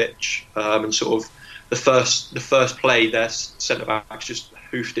grass on the pitch, and sort of the first play, their centre-backs just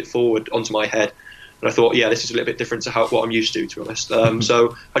hoofed it forward onto my head. And I thought, this is a little bit different to what I'm used to be honest.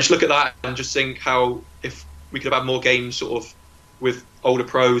 So I just look at that and just think how if we could have had more games sort of with older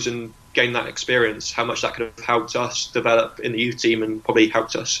pros and gain that experience, how much that could have helped us develop in the youth team and probably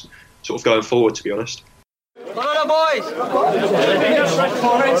helped us sort of going forward, to be honest. Voilà, together, boys.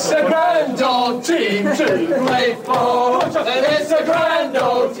 It's a grand old team to play for, and it's a grand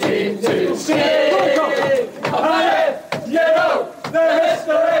old team to see. And if you know the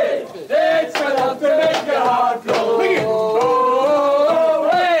history, it's enough to make your heart glow. Oh,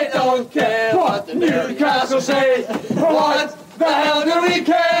 we don't care what the Newcastle say. What the hell do we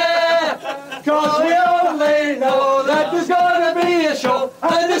care? 'Cause we only know that there's gonna be a show,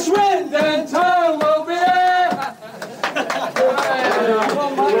 and the Swindon town will be there.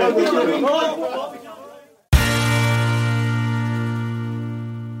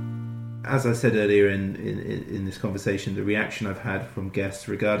 As I said earlier in this conversation, the reaction I've had from guests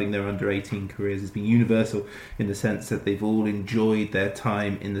regarding their under-18 careers has been universal, in the sense that they've all enjoyed their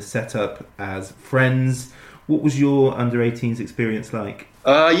time in the setup as friends. What was your under-18s experience like?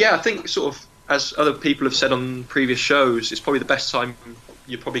 Yeah, I think sort of, as other people have said on previous shows, it's probably the best time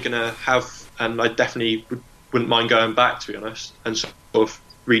you're probably going to have, and I definitely wouldn't mind going back, to be honest, and sort of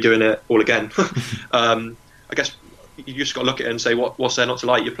redoing it all again. I guess you just got to look at it and say, what's there not to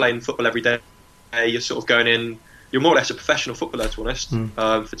like? You're playing football every day, you're sort of going in, you're more or less a professional footballer, to be honest,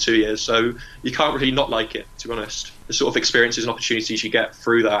 for 2 years, so you can't really not like it, to be honest. The sort of experiences and opportunities you get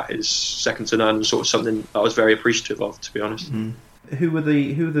through that is second to none, sort of something I was very appreciative of, to be honest. Who were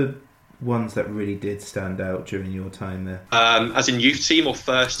the ones that really did stand out during your time there? As in youth team or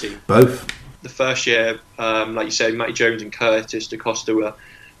first team? Both. The first year, like you say, Matty Jones and Curtis Da Costa were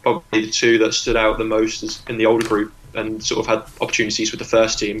probably the two that stood out the most in the older group and sort of had opportunities with the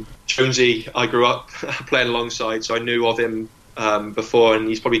first team. Jonesy, I grew up playing alongside, so I knew of him before, and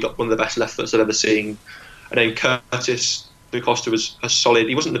he's probably got one of the best left foots I've ever seen. And then Curtis Da Costa was a solid,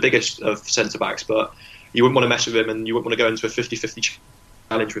 he wasn't the biggest of centre-backs, but you wouldn't want to mess with him and you wouldn't want to go into a 50-50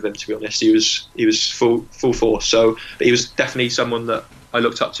 challenge with him, to be honest. He was full force. So, but he was definitely someone that I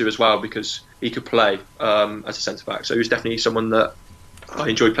looked up to as well, because he could play as a centre back. So he was definitely someone that I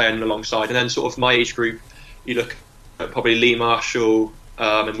enjoyed playing alongside. And then sort of my age group, you look at probably Lee Marshall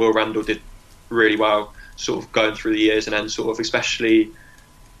and Will Randall did really well, sort of going through the years, and then sort of especially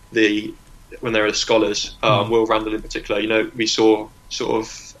when they were the scholars, Will Randall in particular. You know, we saw sort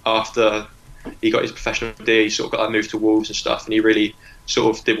of after he got his professional D, he sort of got that move to Wolves and stuff, and he really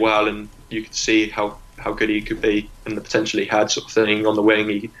sort of did well, and you could see how good he could be and the potential he had, sort of thing on the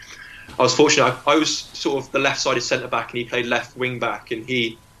wing. I was fortunate. I was sort of the left-sided centre back, and he played left wing back, and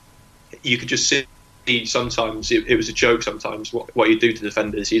you could just see sometimes it was a joke. Sometimes what he'd do to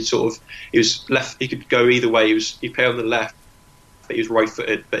defenders, he was left. He could go either way. He'd play on the left, but he was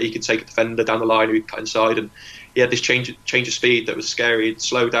right-footed, but he could take a defender down the line who'd cut inside, and he had this change of speed that was scary. He'd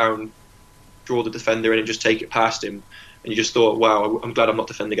slow down, draw the defender in, and just take it past him. And you just thought, wow, I'm glad I'm not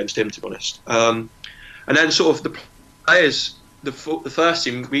defending against him, to be honest. And then sort of the players, the first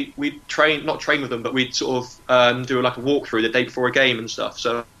team, we'd not train with them, but we'd sort of do like a walkthrough the day before a game and stuff.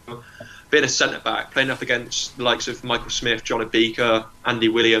 So being a centre-back, playing up against the likes of Michael Smith, John Obika, Andy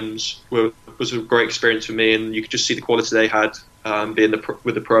Williams was a great experience for me, and you could just see the quality they had being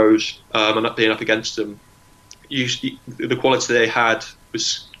with the pros and being up against them. The quality they had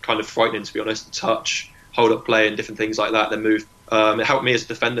was kind of frightening, to be honest. The touch, hold-up play and different things like that, their move. It helped me as a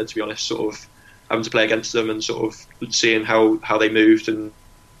defender, to be honest, sort of having to play against them and sort of seeing how they moved and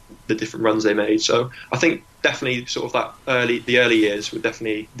the different runs they made. So I think definitely sort of the early years were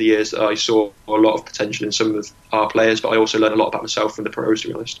definitely the years that I saw a lot of potential in some of our players, but I also learned a lot about myself from the pros, to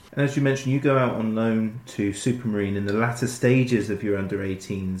be honest. And as you mentioned, you go out on loan to Supermarine in the latter stages of your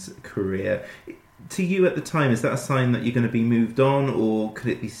under-18s career. To you at the time, is that a sign that you're going to be moved on, or could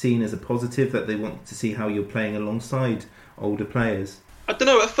it be seen as a positive that they want to see how you're playing alongside older players? I don't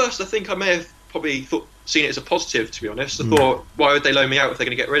know. At first, I think I may have probably seen it as a positive, to be honest. I thought, why would they loan me out if they're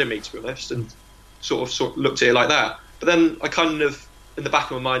going to get rid of me, to be honest, and sort of looked at it like that. But then I kind of, in the back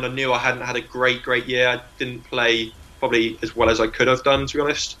of my mind, I knew I hadn't had a great year. I didn't play probably as well as I could have done, to be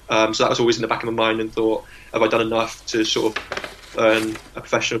honest. So that was always in the back of my mind, and thought, have I done enough to sort of earn a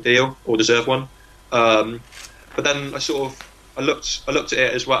professional deal or deserve one? But then I looked at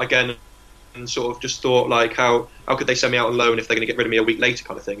it as well again, and sort of just thought, like, how could they send me out on loan if they're going to get rid of me a week later,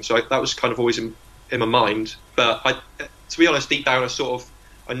 kind of thing. So that was kind of always in my mind. But to be honest, deep down,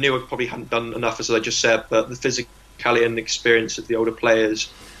 I knew I probably hadn't done enough, as I just said. But the physicality and experience of the older players,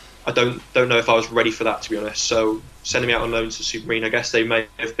 I don't know if I was ready for that, to be honest. So sending me out on loan to Supermarine, I guess they may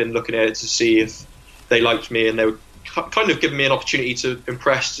have been looking at it to see if they liked me, and they were kind of giving me an opportunity to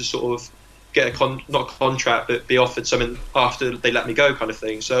impress, to sort of get not a contract, but be offered something after they let me go, kind of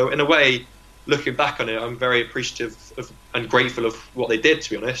thing. So in a way, looking back on it, I'm very appreciative of and grateful of what they did, to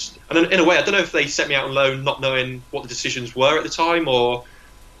be honest. And in a way, I don't know if they sent me out on loan not knowing what the decisions were at the time, or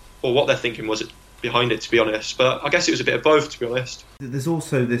what their thinking was behind it, to be honest. But I guess it was a bit of both, to be honest. There's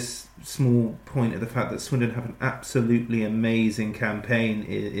also this small point of the fact that Swindon have an absolutely amazing campaign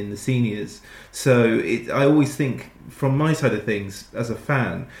in the seniors. So I always think, from my side of things as a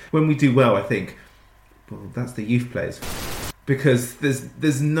fan, when we do well, I think, well, that's the youth players. Because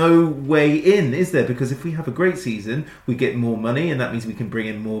there's no way in, is there? Because if we have a great season, we get more money, and that means we can bring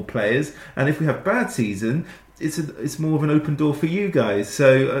in more players. And if we have a bad season, it's more of an open door for you guys.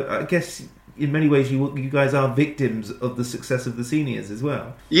 So I guess in many ways you guys are victims of the success of the seniors as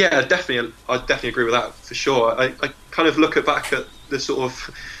well. Yeah, definitely. I definitely agree with that for sure. I kind of look back at the sort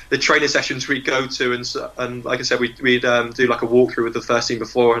of the training sessions we'd go to, and like I said, we'd do like a walkthrough with the first team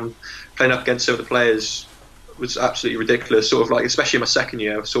before, and playing up against some of the players was absolutely ridiculous. Sort of like, especially in my second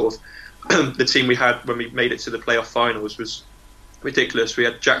year, sort of the team we had when we made it to the playoff finals was ridiculous. They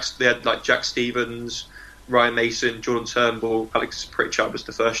had Jack Stevens, Ryan Mason, Jordan Turnbull, Alex Pritchard was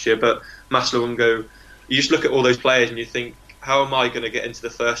the first year, but Mas Luongo. You just look at all those players and you think, how am I going to get into the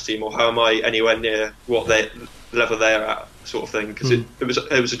first team, or how am I anywhere near what level they're at, sort of thing? Because it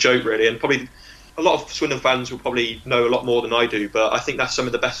was a joke, really. And probably a lot of Swindon fans will probably know a lot more than I do, but I think that's some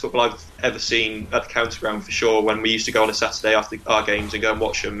of the best football I've ever seen at the County Ground, for sure. When we used to go on a Saturday after our games and go and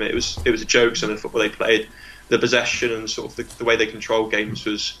watch them, it was a joke. Some of the football they played, the possession and sort of the way they controlled games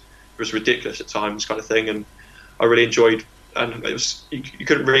was ridiculous at times, kind of thing. And I really enjoyed, and it was you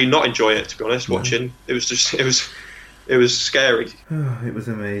couldn't really not enjoy it, to be honest. Watching it was scary. Oh, it was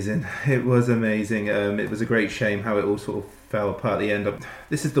amazing. It was amazing. It was a great shame how it all sort of fell apart at the end.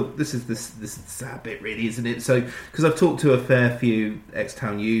 This is the sad bit, really, isn't it? So, because I've talked to a fair few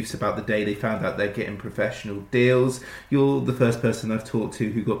ex-town youths about the day they found out they're getting professional deals. You're the first person I've talked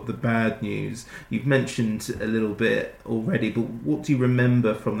to who got the bad news. You've mentioned a little bit already, but what do you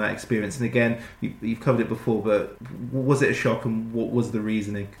remember from that experience? And again, you've covered it before, but was it a shock, and what was the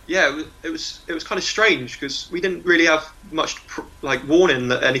reasoning? Yeah, it was kind of strange, because we didn't really have much warning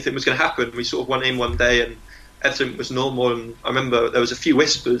that anything was going to happen. We sort of went in one day and everything was normal, and I remember there was a few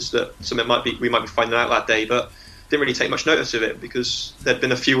whispers that we might be finding out that day, but didn't really take much notice of it because there'd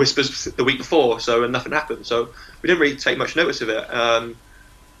been a few whispers the week before, and nothing happened. So we didn't really take much notice of it.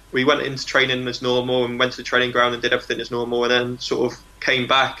 We went into training as normal and went to the training ground and did everything as normal, and then sort of came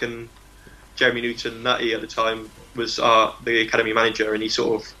back, and Jeremy Newton-Natty at the time was the academy manager, and he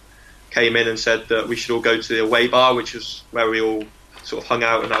sort of came in and said that we should all go to the away bar, which is where we all sort of hung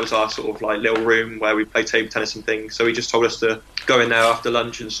out, and that was our sort of like little room where we played table tennis and things. So he just told us to go in there after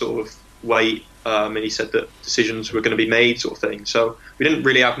lunch and sort of wait, and he said that decisions were going to be made, sort of thing. So we didn't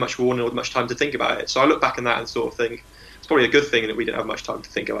really have much warning or much time to think about it. So I look back on that and sort of think it's probably a good thing that we didn't have much time to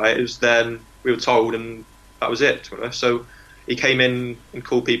think about it. It was then we were told, and that was it, to be honest. So he came in and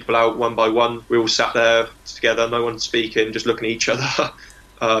called people out one by one. We all sat there together, no one speaking, just looking at each other.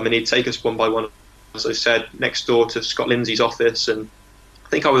 And he'd take us one by one, as I said, next door to Scott Lindsay's office, and I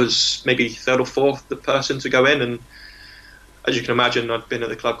think I was maybe third or fourth the person to go in. And as you can imagine, I'd been at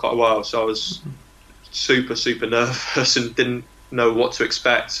the club quite a while, so I was super, super nervous and didn't know what to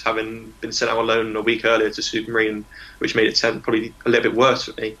expect, having been sent out on loan a week earlier to Supermarine, which made it probably a little bit worse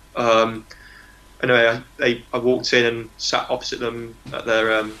for me. Anyway, I walked in and sat opposite them at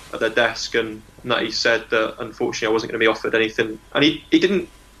their desk, and Natty said that unfortunately I wasn't going to be offered anything, and he didn't.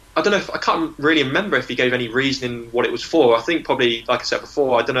 I don't know if I can't really remember if he gave any reasoning what it was for. I think probably, like I said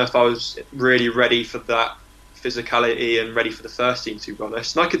before, I don't know if I was really ready for that physicality and ready for the first team, to be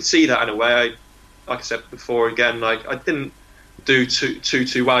honest. And I could see that in a way. Like I said before, again, I didn't do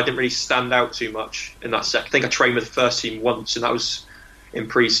too well. I didn't really stand out too much in that set. I think I trained with the first team once, and that was in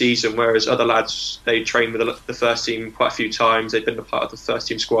pre-season, whereas other lads, they trained with the first team quite a few times. They'd been a part of the first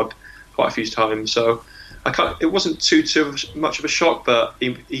team squad quite a few times, so it wasn't too much of a shock. But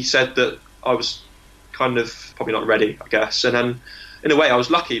he said that I was kind of probably not ready, I guess. And then in a way I was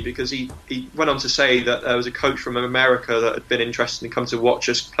lucky, because he went on to say that there was a coach from America that had been interested in coming to watch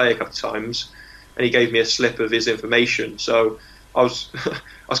us play a couple of times, and he gave me a slip of his information. So I was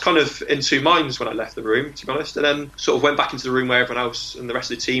kind of in two minds when I left the room, to be honest, and then sort of went back into the room where everyone else and the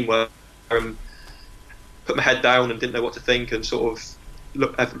rest of the team were, put my head down and didn't know what to think, and sort of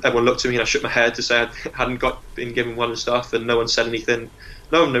everyone looked at me and I shook my head to say I hadn't been given one and stuff, and no one said anything.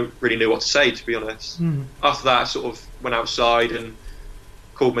 No one really knew what to say, to be honest. After that, I sort of went outside and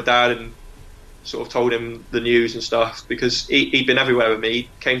called my dad and sort of told him the news and stuff, because he'd been everywhere with me. He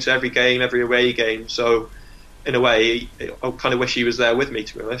came to every game, every away game, so in a way I kind of wish he was there with me,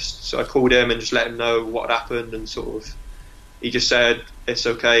 to be honest. So I called him and just let him know what had happened, and sort of he just said it's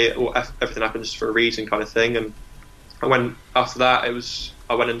okay, or everything happens for a reason, kind of thing. And after that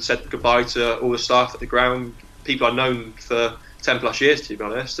I went and said goodbye to all the staff at the ground, people I'd known for 10 plus years, to be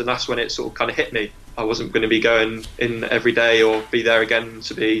honest, and that's when it sort of kind of hit me. I wasn't going to be going in every day or be there again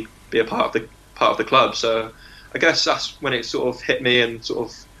to be a part of the club. So I guess that's when it sort of hit me, and sort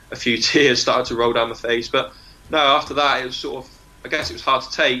of a few tears started to roll down my face. But no, after that it was sort of, I guess it was hard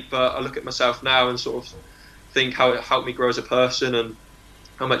to take, but I look at myself now and sort of think how it helped me grow as a person, and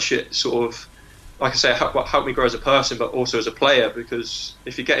how much it sort of, like I say, helped me grow as a person, but also as a player. Because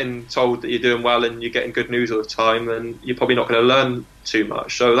if you're getting told that you're doing well and you're getting good news all the time, then you're probably not going to learn too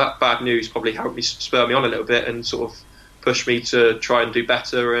much. So that bad news probably helped me, spur me on a little bit, and sort of push me to try and do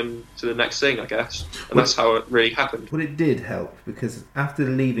better and to the next thing, I guess. And that's how it really happened. Well, it did help, because after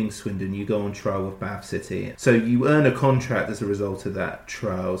leaving Swindon, you go on trial with Bath City. So you earn a contract as a result of that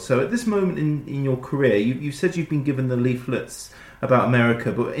trial. So at this moment in your career, you said you've been given the leaflets about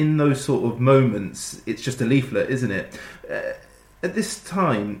America, but in those sort of moments, it's just a leaflet, isn't it? At this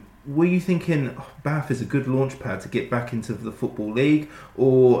time, were you thinking, Bath is a good launch pad to get back into the Football League?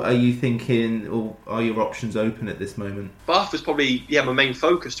 Or are you thinking, or are your options open at this moment? Bath was probably, my main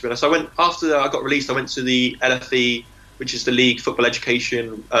focus, to be honest. After I got released, I went to the LFE, which is the League Football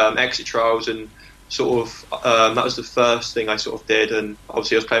Education exit trials, and sort of that was the first thing I sort of did. And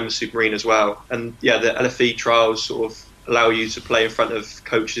obviously I was playing with Supermarine as well. And the LFE trials sort of allow you to play in front of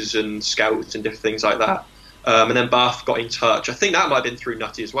coaches and scouts and different things like that. And then Bath got in touch. I think that might have been through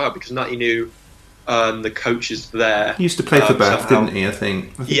Nutty as well, because Nutty knew the coaches there. He used to play for Bath, somehow. Didn't he, I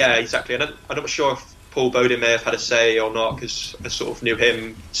think? Yeah, exactly. And I'm not sure if Paul Bowden may have had a say or not, because I sort of knew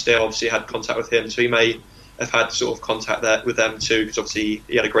him still, obviously had contact with him. So he may have had sort of contact there with them too, because obviously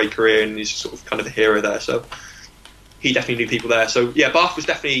he had a great career and he's sort of kind of a hero there. So he definitely knew people there. So Bath was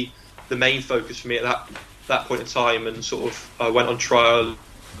definitely the main focus for me at that point in time, and sort of I went on trial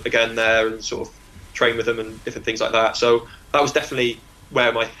again there and sort of train with them and different things like that. So that was definitely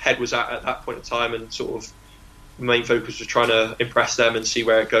where my head was at that point in time, and sort of the main focus was trying to impress them and see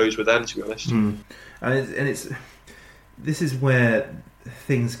where it goes with them, to be honest. This is where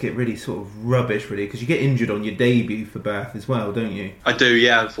things get really sort of rubbish, really, because you get injured on your debut for Bath as well, don't you? I do,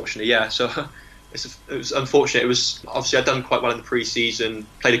 unfortunately, So it was unfortunate. It was obviously I'd done quite well in the pre-season,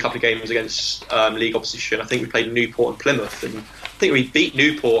 played a couple of games against league opposition. I think we played Newport and Plymouth, and I think we beat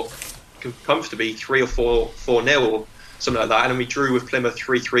Newport comfortably 3 or 4-0 or something like that, and then we drew with Plymouth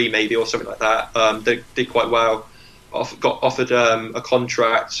 3-3 maybe, or something like that. Did quite well. Got offered a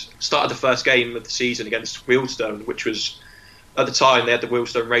contract. Started the first game of the season against Wealdstone, which was, at the time they had the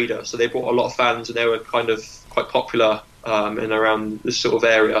Wealdstone Raider, so they brought a lot of fans and they were kind of quite popular in and around this sort of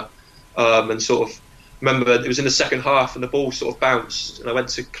area. And sort of remember it was in the second half and the ball sort of bounced and I went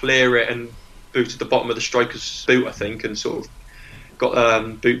to clear it and booted the bottom of the striker's boot, I think, and sort of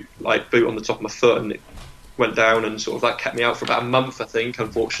got boot on the top of my foot, and it went down, and sort of that kept me out for about a month, I think.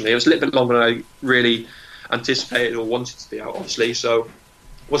 Unfortunately, it was a little bit longer than I really anticipated or wanted to be out, obviously, so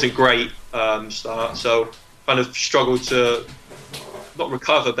it wasn't great start. So kind of struggled to not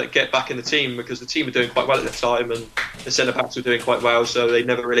recover but get back in the team, because the team were doing quite well at the time and the centre backs were doing quite well, so they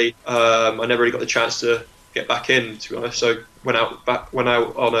never really I never really got the chance to get back in, to be honest. So went out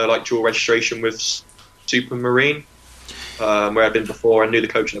on a dual registration with Supermarine, where I'd been before and knew the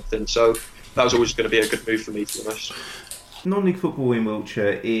coach and everything, so that was always going to be a good move for me, to be honest. Non-league football in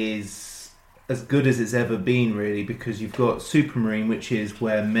Wiltshire is as good as it's ever been, really, because you've got Supermarine, which is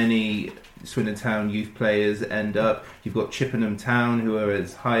where many Swindon Town youth players end up. You've got Chippenham Town, who are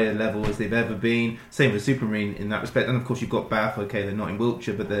as high a level as they've ever been. Same with Supermarine in that respect. And of course you've got Bath. Okay, they're not in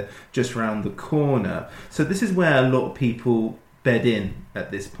Wiltshire, but they're just round the corner. So this is where a lot of people bed in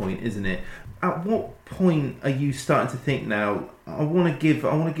at this point, isn't it? At what point are you starting to think, now I want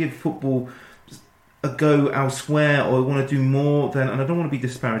to give football a go elsewhere, or I want to do more than, and I don't want to be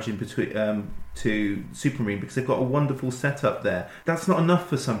disparaging to Supermarine, because they've got a wonderful setup there. That's not enough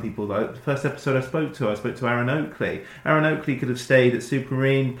for some people, though. The first episode I spoke to Aaron Oakley. Aaron Oakley could have stayed at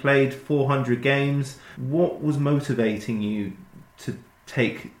Supermarine, played 400 games. What was motivating you to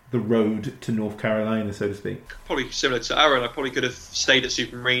take the road to North Carolina, so to speak? Probably similar to Aaron. I probably could have stayed at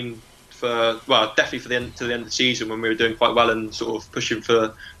Supermarine definitely to the end of the season, when we were doing quite well and sort of pushing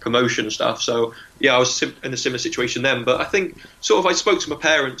for promotion and stuff. So I was in a similar situation then. But I think sort of I spoke to my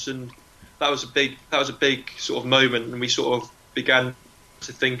parents, and that was a big sort of moment, and we sort of began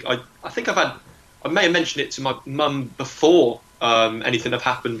to think. I may have mentioned it to my mum before anything had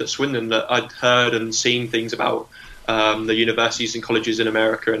happened at Swindon, that I'd heard and seen things about the universities and colleges in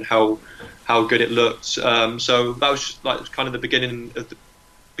America and how good it looked. So that was kind of the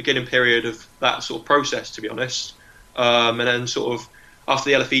beginning period of that sort of process, to be honest. And then sort of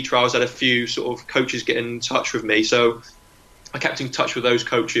after the LFE trials, I had a few sort of coaches get in touch with me. So I kept in touch with those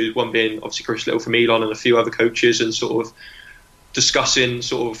coaches, one being obviously Chris Little from Elon and a few other coaches, and sort of discussing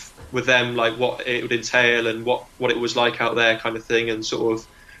sort of with them like what it would entail and what it was like out there, kind of thing. And sort of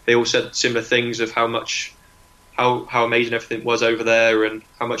they all said similar things of how amazing everything was over there and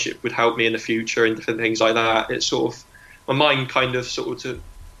how much it would help me in the future and different things like that. It's sort of my mind kind of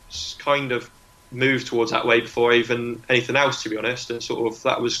moved towards that way before even anything else, to be honest. And sort of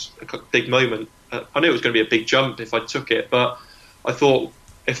that was a big moment. I knew it was going to be a big jump if I took it, but I thought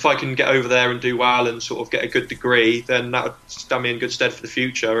if I can get over there and do well and sort of get a good degree, then that would stand me in good stead for the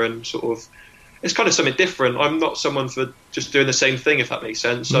future. And sort of it's kind of something different. I'm not someone for just doing the same thing, if that makes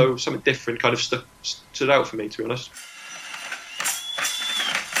sense. So something different kind of stood out for me, to be honest.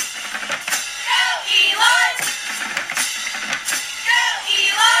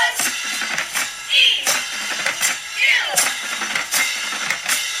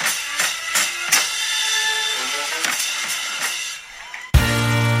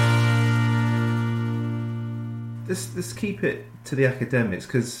 Let's keep it to the academics,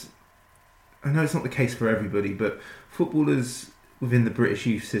 because I know it's not the case for everybody, but footballers within the British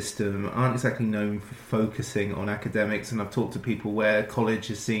youth system aren't exactly known for focusing on academics, and I've talked to people where college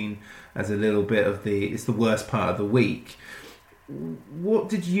is seen as a little bit of it's the worst part of the week. What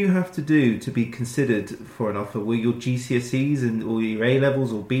did you have to do to be considered for an offer? Were your GCSEs or your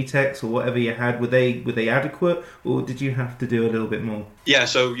A-levels or BTECs or whatever you had, were they adequate, or did you have to do a little bit more? Yeah,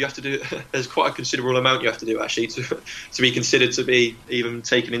 so you have to do, there's quite a considerable amount you have to do actually to be considered to be even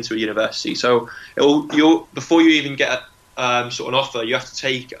taken into a university. So before you even get sort of an offer, you have to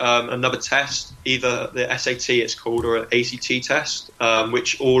take another test, either the SAT it's called, or an ACT test,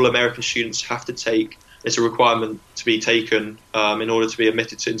 which all American students have to take. It's a requirement to be taken in order to be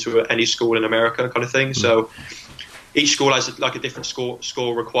admitted into any school in America, kind of thing. So each school has like a different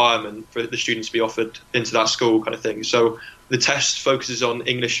score requirement for the students to be offered into that school, kind of thing. So the test focuses on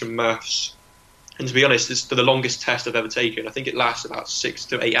English and maths. And to be honest, it's the longest test I've ever taken. I think it lasts about 6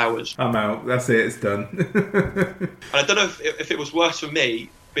 to 8 hours. I'm out. That's it. It's done. And I don't know if it was worse for me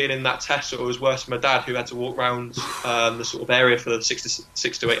being in that test, or it was worse for my dad, who had to walk around the sort of area for 6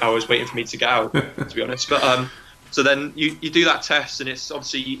 to 8 hours waiting for me to get out, to be honest. But so then you do that test, and it's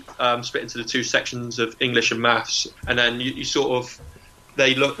obviously split into the two sections of English and maths, and then you sort of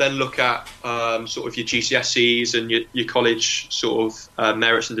look at sort of your GCSEs and your college sort of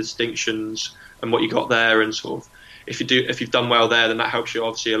merits and distinctions and what you got there, and sort of if you've done well there, then that helps you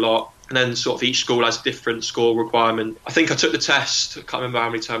obviously a lot. And then sort of each school has a different score requirement. I think I took the test, I can't remember how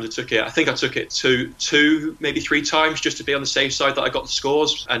many times I took it. I think I took it two, maybe 3 times, just to be on the safe side that I got the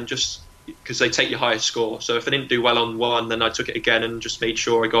scores, and just because they take your highest score. So if I didn't do well on one, then I took it again and just made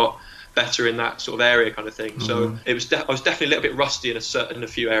sure I got better in that sort of area, kind of thing. Mm-hmm. So it was I was definitely a little bit rusty in a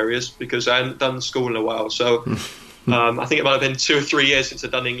few areas because I hadn't done school in a while. So I think it might have been 2 or 3 years since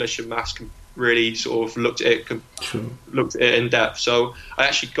I'd done English and maths, really sort of looked at it in depth. So I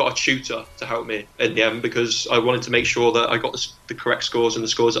actually got a tutor to help me in the end, because I wanted to make sure that I got the correct scores and the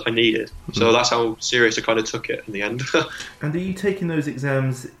scores that I needed. Mm-hmm. So that's how serious I kind of took it in the end. And are you taking those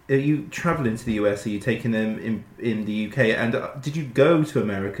exams, are you travelling to the US, are you taking them in the UK, and did you go to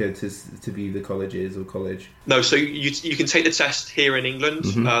America to view the colleges or college? No, so you can take the test here in England.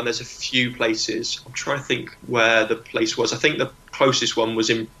 Mm-hmm. There's a few places. I'm trying to think where the place was. I think the closest one was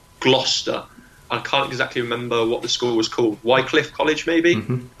in Gloucester. I can't exactly remember what the school was called. Wycliffe College, maybe.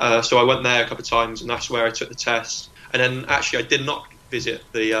 Mm-hmm. So I went there a couple of times, and that's where I took the test. And then actually I did not visit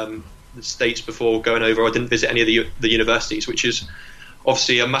the States before going over. I didn't visit any of the universities, which is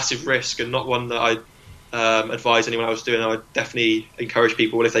obviously a massive risk and not one that I advise anyone else doing. I would definitely encourage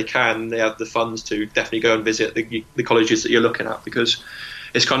people, if they can, they have the funds, to definitely go and visit the colleges that you're looking at, because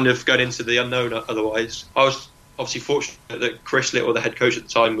it's kind of going into the unknown otherwise. I was obviously fortunate that Chris Little, the head coach at the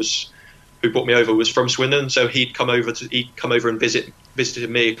time, who brought me over, was from Swindon, so he'd come over and visited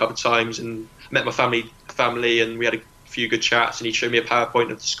me a couple of times and met my family, and we had a few good chats, and he showed me a PowerPoint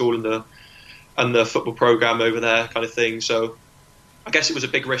of the school and the football program over there, kind of thing. So I guess it was a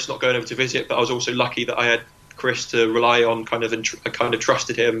big risk not going over to visit, but I was also lucky that I had Chris to rely on, and I kind of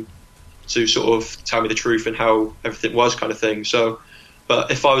trusted him to sort of tell me the truth and how everything was, kind of thing. So. But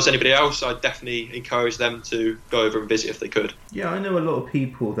if I was anybody else, I'd definitely encourage them to go over and visit if they could. Yeah, I know a lot of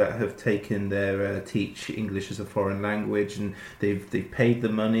people that have taken their teach English as a foreign language, and they've paid the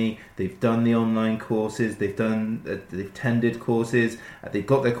money, they've done the online courses, they've attended courses, they've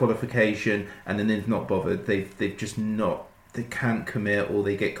got their qualification, and then they've not bothered. They've just not. They can't commit, or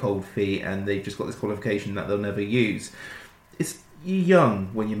they get cold feet, and they've just got this qualification that they'll never use. You're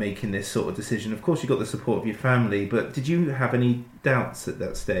young when you're making this sort of decision. Of course, you got the support of your family, but did you have any doubts at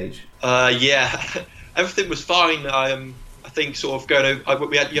that stage? Yeah, everything was fine. I think sort of going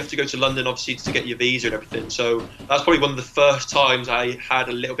over, you have to go to London obviously to get your visa and everything. So that's probably one of the first times I had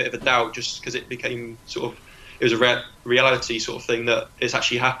a little bit of a doubt, just because it became sort of, it was a reality sort of thing that it's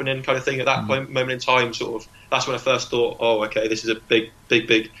actually happening kind of thing at that moment in time. Sort of that's when I first thought, oh, okay, this is a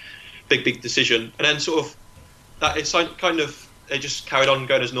big decision. And then sort of that it's kind of, it just carried on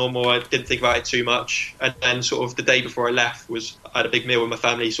going as normal. I didn't think about it too much. And then sort of the day before I left I had a big meal with my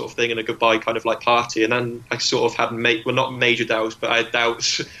family sort of thing and a goodbye kind of like party. And then I sort of had, not major doubts, but I had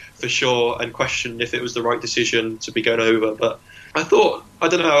doubts for sure and questioned if it was the right decision to be going over. But I thought, I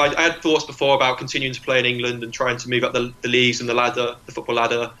don't know, I had thoughts before about continuing to play in England and trying to move up the leagues and the football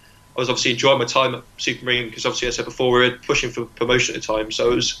ladder. I was obviously enjoying my time at Supermarine because obviously, as I said before, we were pushing for promotion at the time.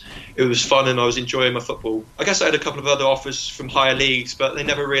 So it was fun and I was enjoying my football. I guess I had a couple of other offers from higher leagues, but they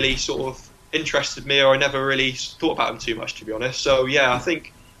never really sort of interested me, or I never really thought about them too much, to be honest. So yeah,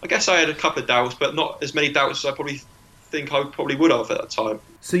 I guess I had a couple of doubts, but not as many doubts as I probably think I probably would have at that time.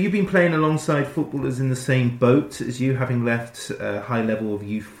 So you've been playing alongside footballers in the same boat as you, having left a high level of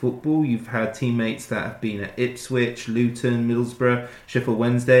youth football. You've had teammates that have been at Ipswich, Luton, Middlesbrough, Sheffield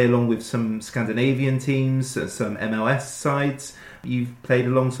Wednesday, along with some Scandinavian teams, some MLS sides. You've played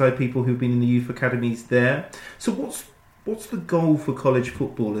alongside people who've been in the youth academies there. So what's the goal for college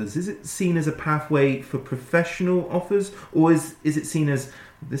footballers? Is it seen as a pathway for professional offers, or is it seen as,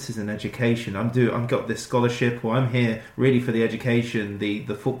 this is an education, I've got this scholarship, or I'm here really for the education, the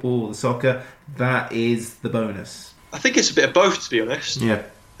football, the soccer, that is the bonus? I think it's a bit of both, to be honest. Yeah.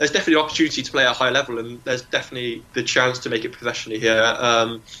 There's definitely an opportunity to play at a high level, and there's definitely the chance to make it professionally here.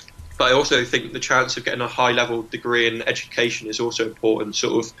 But I also think the chance of getting a high level degree in education is also important.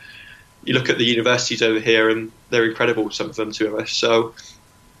 Sort of, you look at the universities over here and they're incredible, some of them, to be honest. So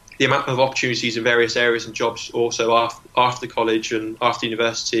the amount of opportunities in various areas and jobs also after college and after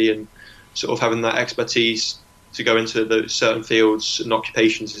university, and sort of having that expertise to go into those certain fields and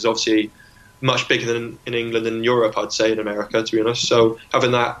occupations is obviously much bigger than in England and Europe, I'd say, in America, to be honest. So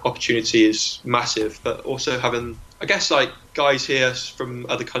having that opportunity is massive, but also having, I guess, like guys here from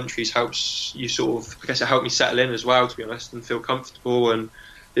other countries helps you sort of, I guess it helped me settle in as well, to be honest, and feel comfortable. And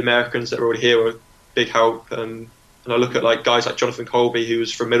the Americans that are already here were a big help. And I look at like guys like Jonathan Colby, who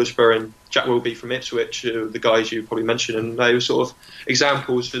was from Middlesbrough, and Jack Wilby from Ipswich, the guys you probably mentioned, and they were sort of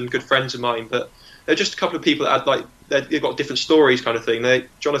examples and good friends of mine. But they're just a couple of people that had, like, they've got different stories, kind of thing.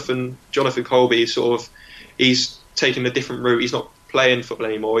 Jonathan Colby is he's taken a different route. He's not playing football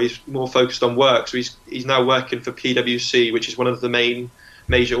anymore. He's more focused on work. So he's now working for PwC, which is one of the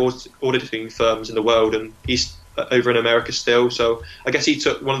major auditing firms in the world, and he's over in America still. So I guess he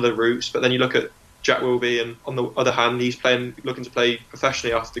took one of the routes. But then you look at Jack Wilby, and on the other hand, he's looking to play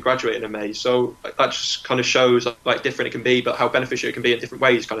professionally after graduating in May. So that just kind of shows like different it can be, but how beneficial it can be in different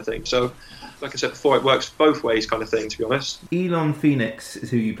ways, kind of thing. So, like I said before, it works both ways, kind of thing, to be honest. Elon Phoenix is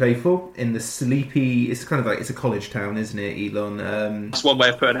who you play for in the sleepy. It's kind of like, it's a college town, isn't it, Elon? That's one way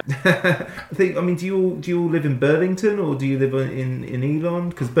of putting it. Do you all live in Burlington, or do you live in Elon?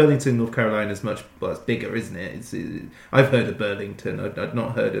 Because Burlington, North Carolina, is it's bigger, isn't it? I've heard of Burlington. I'd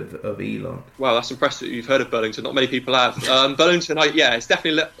not heard of Elon. Wow, that's impressive that you've heard of Burlington. Not many people have. Burlington, it's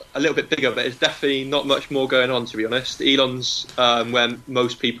definitely a little bit bigger, but it's definitely not much more going on, to be honest. Elon's where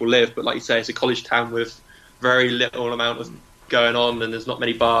most people live, but like you say, it's a college town with very little amount of going on, and there's not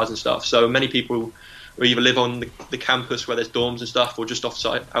many bars and stuff. So many people will either live on the campus where there's dorms and stuff, or just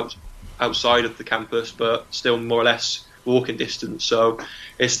outside of the campus, but still more or less walking distance. So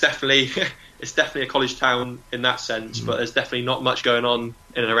it's definitely a college town in that sense, but there's definitely not much going on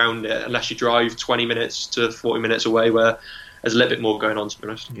in and around it unless you drive 20 minutes to 40 minutes away, where there's a little bit more going on, to be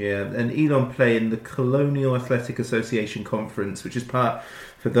honest. Yeah, and Elon play in the Colonial Athletic Association Conference, which is part,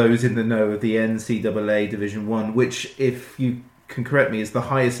 for those in the know, of the NCAA Division 1, which, if you can correct me, is the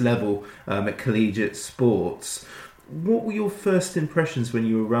highest level at collegiate sports. What were your first impressions when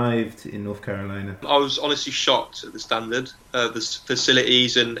you arrived in North Carolina? I was honestly shocked at the standard, the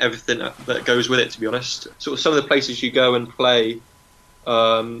facilities and everything that goes with it, to be honest. Sort of some of the places you go and play,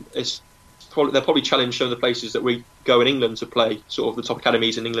 they'll probably challenge some of the places that we go in England to play, sort of the top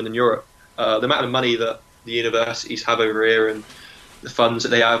academies in England and Europe. The amount of money that the universities have over here and the funds that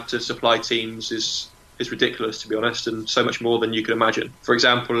they have to supply teams is ridiculous, to be honest, and so much more than you could imagine. For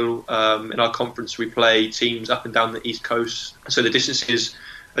example, in our conference we play teams up and down the East Coast, so the distances,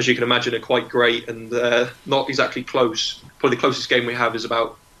 as you can imagine, are quite great, and not exactly close. Probably the closest game we have is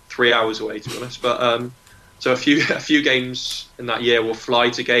about 3 hours away, to be honest. But so a few games in that year we'll fly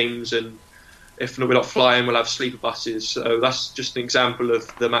to games, and if we're not flying, we'll have sleeper buses. So that's just an example of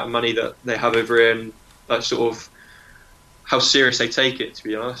the amount of money that they have over here, and that sort of how serious they take it, to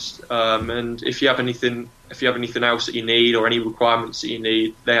be honest. And if you have anything else that you need or any requirements that you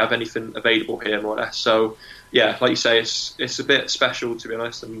need, they have anything available here, more or less. So yeah, like you say, it's a bit special, to be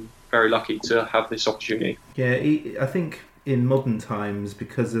honest. I'm very lucky to have this opportunity. Yeah, I think in modern times,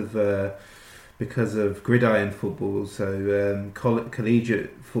 because of gridiron football, so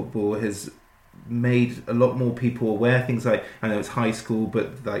collegiate football has made a lot more people aware. Things like, I know it's high school,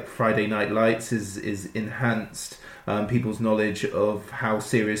 but like Friday Night Lights is enhanced people's knowledge of how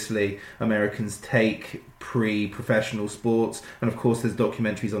seriously Americans take pre-professional sports. And of course there's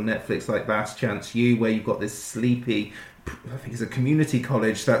documentaries on Netflix like Last Chance U, where you've got this sleepy, I think it's a community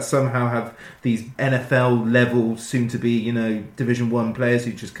college that somehow have these NFL level, soon to be, Division 1 players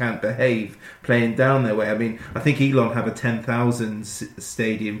who just can't behave playing down their way. I mean, I think Elon have a 10,000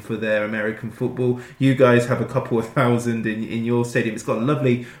 stadium for their American football. You guys have a couple of thousand in your stadium. It's got a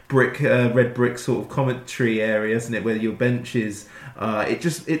lovely red brick sort of commentary area, isn't it, where your bench is. It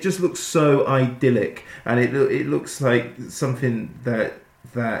just looks so idyllic, and it looks like something that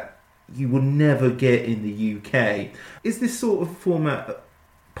you will never get in the UK. Is this sort of format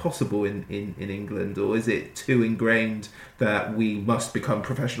possible in England, or is it too ingrained that we must become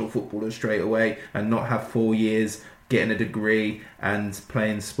professional footballers straight away and not have 4 years getting a degree and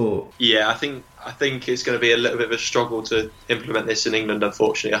playing sport? Yeah, I think it's going to be a little bit of a struggle to implement this in England,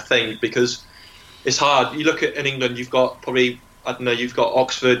 unfortunately. I think because it's hard. You look at in England, you've got you've got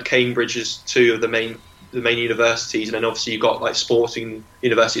Oxford, Cambridge as two of the main universities, and then obviously you've got like sporting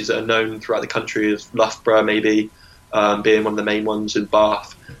universities that are known throughout the country, as Loughborough maybe being one of the main ones, in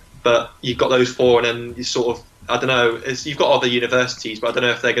Bath. But you've got those four, and then you sort of, I don't know, you've got other universities, but I don't know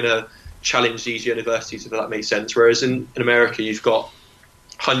if they're going to challenge these universities, if that makes sense. Whereas in America, you've got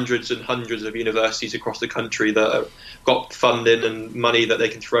hundreds and hundreds of universities across the country that have got funding and money that they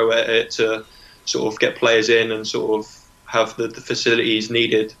can throw at it to sort of get players in and sort of have the facilities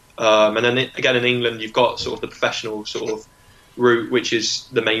needed. And then again in England, you've got sort of the professional sort of route, which is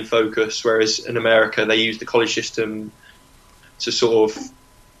the main focus. Whereas in America, they use the college system to sort of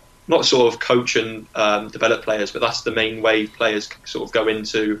not sort of coach and develop players, but that's the main way players sort of go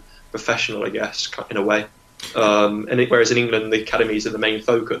into professional, I guess, in a way. Whereas in England, the academies are the main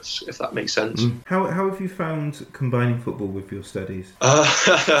focus, if that makes sense. How have you found combining football with your studies?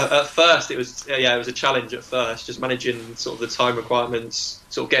 At first, it was a challenge at first, just managing sort of the time requirements,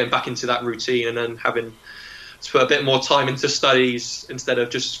 sort of getting back into that routine, and then having to put a bit more time into studies instead of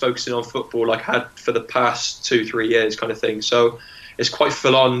just focusing on football like I had for the past 2-3 years, kind of thing. So it's quite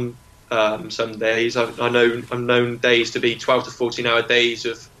full on some days. I've known days to be 12 to 14 hour days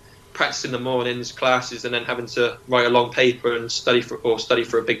of practice in the mornings, classes, and then having to write a long paper and study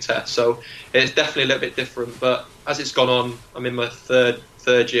for a big test. So it's definitely a little bit different. But as it's gone on, I'm in my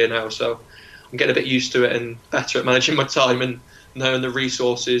third year now, so I'm getting a bit used to it and better at managing my time and knowing the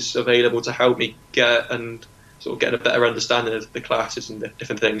resources available to help me get and sort of get a better understanding of the classes and the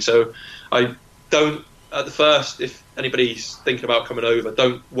different things. So I don't, at the first, if anybody's thinking about coming over,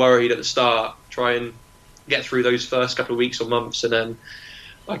 don't worry at the start. Try and get through those first couple of weeks or months, and then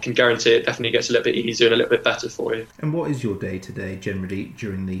I can guarantee it definitely gets a little bit easier and a little bit better for you. And what is your day-to-day generally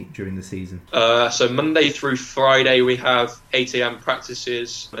during the season? So Monday through Friday we have 8 a.m.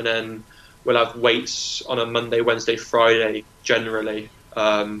 practices, and then we'll have weights on a Monday, Wednesday, Friday generally.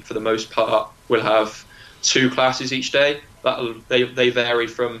 For the most part, we'll have 2 classes each day. They vary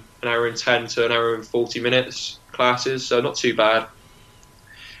from an hour and 10 to an hour and 40 minutes classes, so not too bad.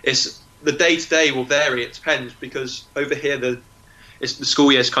 It's the day-to-day will vary. It depends, because over here the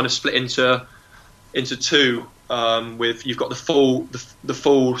school year is kind of split into 2. With you've got the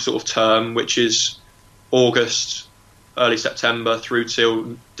full sort of term, which is August, early September through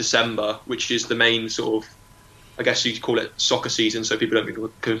till December, which is the main sort of, I guess you could call it soccer season, so people don't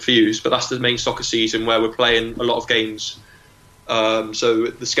get confused. But that's the main soccer season where we're playing a lot of games. So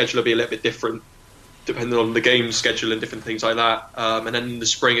the schedule will be a little bit different depending on the game schedule and different things like that. And then in the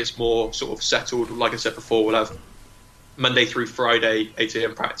spring, it's more sort of settled. Like I said before, we'll have Monday through Friday 8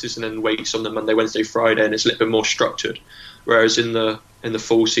 a.m. practice, and then weights on the Monday, Wednesday, Friday, and it's a little bit more structured. Whereas in the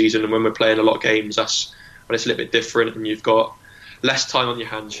full season, and when we're playing a lot of games, that's when it's a little bit different, and you've got less time on your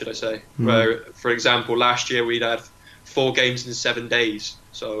hands, should I say. Where, for example, last year we'd had 4 games in 7 days,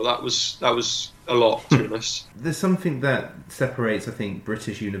 so that was a lot, to be honest. There's something that separates, I think,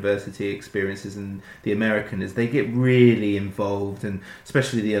 British university experiences and the American, is they get really involved, and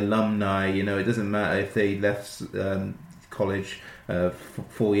especially the alumni. It doesn't matter if they left college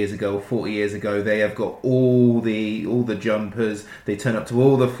 4 years ago or 40 years ago. They have got all the jumpers. They turn up to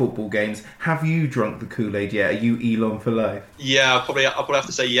all the football games. Have you drunk the Kool-Aid yet? Are you Elon for life? Yeah, I'll probably have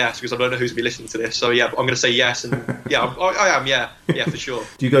to say yes, because I don't know who's going to be listening to this. So yeah, I'm going to say yes, and yeah, I am. Yeah, for sure.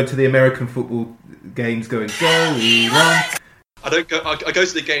 Do you go to the American football games going, go Elon? I don't go. I go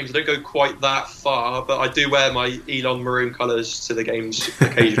to the games. I don't go quite that far, but I do wear my Elon maroon colours to the games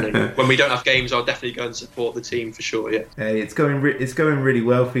occasionally. When we don't have games, I'll definitely go and support the team for sure. Yeah. Hey, it's going really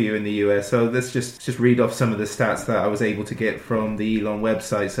well for you in the US. So let's just read off some of the stats that I was able to get from the Elon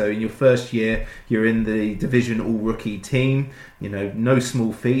website. So in your first year, you're in the Division All Rookie team. You know, no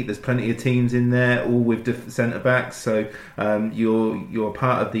small feat. There's plenty of teams in there, all with centre backs. So you're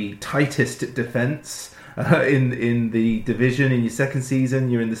part of the tightest defence. In the division. In your second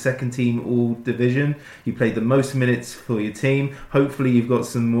season, you're in the second team all division. You played the most minutes for your team. Hopefully you've got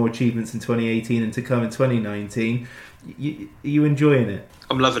some more achievements in 2018 and to come in 2019. Are you enjoying it?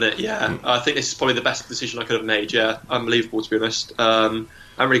 I'm loving it, yeah. I think this is probably the best decision I could have made, yeah. Unbelievable, to be honest. I haven't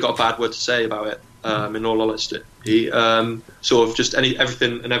really got a bad word to say about it, in all honesty. Sort of just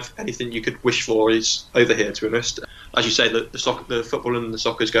anything you could wish for is over here, to be honest. As you say, the football and the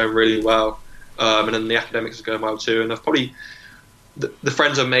soccer is going really well. And then the academics are going well too, and I've probably the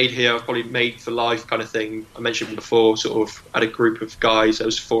friends I've made here I've probably made for life kind of thing. I mentioned before, sort of had a group of guys. There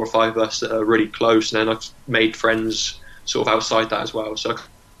was 4 or 5 of us that are really close, and then I've made friends sort of outside that as well. So I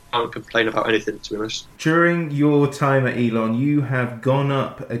can't complain about anything, to be honest. During your time at Elon, you have gone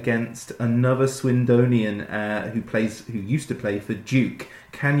up against another Swindonian who used to play for Duke.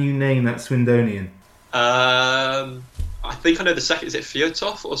 Can you name that Swindonian? I think I know the second. Is it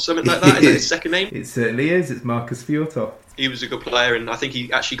Fjortoft or something like that? Is that his second name? It certainly is. It's Marcus Fjortoft. He was a good player, and I think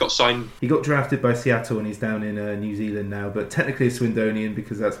he actually got signed. He got drafted by Seattle, and he's down in New Zealand now. But technically a Swindonian,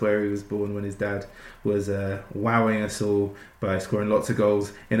 because that's where he was born when his dad was wowing us all by scoring lots of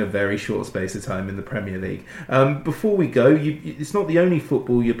goals in a very short space of time in the Premier League. Before we go, it's not the only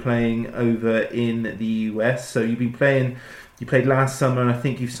football you're playing over in the US. So you've been playing. You played last summer, and I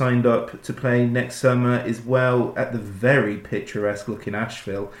think you've signed up to play next summer as well at the very picturesque-looking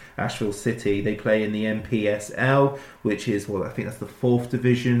Asheville City. They play in the NPSL, which is, I think that's the 4th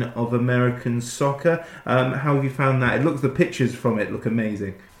division of American soccer. How have you found that? The pictures from it look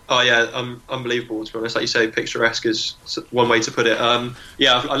amazing. Oh yeah, unbelievable, to be honest. Like you say, picturesque is one way to put it.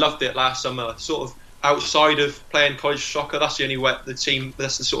 Yeah, I loved it last summer. Sort of outside of playing college soccer, that's the only that's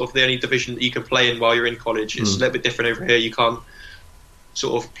the only division that you can play in while you're in college. It's a little bit different over here. You can't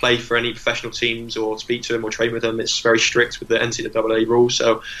sort of play for any professional teams or speak to them or train with them. It's very strict with the NCAA rules.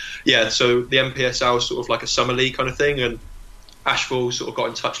 So yeah, so the NPSL is sort of like a summer league kind of thing, and Asheville sort of got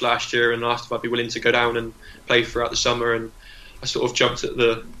in touch last year and asked if I'd be willing to go down and play throughout the summer, and I sort of jumped at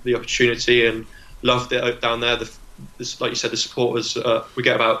the opportunity and loved it down there. Like you said, the supporters, we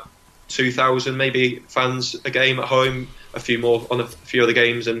get about 2,000 maybe fans a game at home, a few more on a few other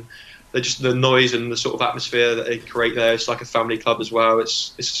games, and they're just the noise and the sort of atmosphere that they create there. It's like a family club as well.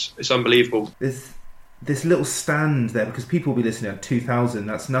 It's unbelievable. There's this little stand there, because people will be listening at 2,000.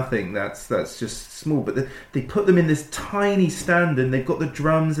 That's nothing. That's just small. But they put them in this tiny stand, and they've got the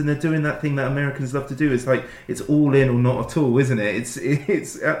drums, and they're doing that thing that Americans love to do. It's like it's all in or not at all, isn't it?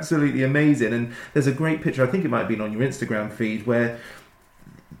 It's absolutely amazing. And there's a great picture. I think it might have been on your Instagram feed where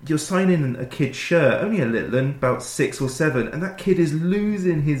you're signing a kid's shirt, only a little one, about 6 or 7, and that kid is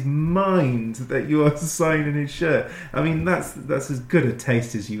losing his mind that you are signing his shirt. I mean, that's as good a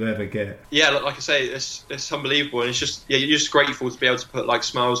taste as you ever get. Yeah, like I say, it's unbelievable, and it's just you're just grateful to be able to put like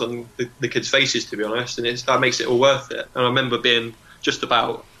smiles on the kids' faces, to be honest, and that makes it all worth it. And I remember being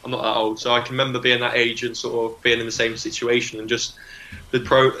I'm not that old, so I can remember being that age and sort of being in the same situation, and just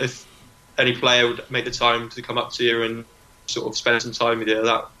if any player would make the time to come up to you and sort of spend some time with you,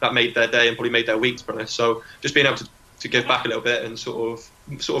 that made their day and probably made their week, to be honest. So just being able to give back a little bit and sort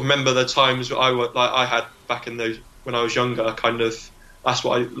of remember the times that I had back in those when I was younger, kind of that's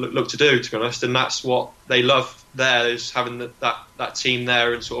what I look to do, to be honest, and that's what they love there, is having that team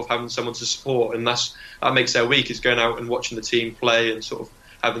there and sort of having someone to support, and that makes their week, is going out and watching the team play and sort of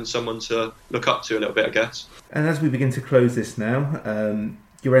having someone to look up to a little bit, I guess. And as we begin to close this now,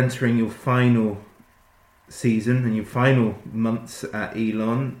 you're entering your final season and your final months at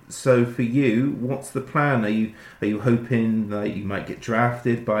Elon. So for you, what's the plan? Are you hoping that you might get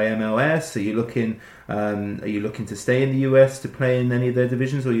drafted by MLS? Are you looking to stay in the US to play in any of their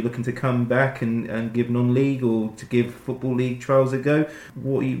divisions, or are you looking to come back and give non-league or to give Football League trials a go?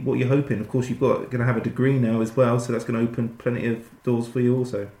 What are you hoping? Of course, you're going to have a degree now as well, so that's going to open plenty of doors for you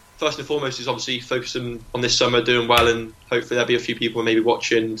also. first and foremost is obviously focusing on this summer, doing well, and hopefully there'll be a few people maybe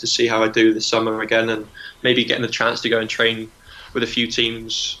watching to see how I do this summer again, and maybe getting a chance to go and train with a few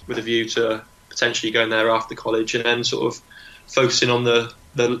teams with a view to potentially going there after college, and then sort of focusing on the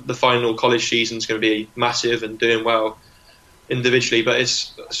final college season is going to be massive and doing well individually, but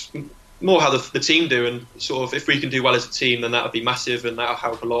it's more how the team do, and sort of if we can do well as a team, then that would be massive and that'll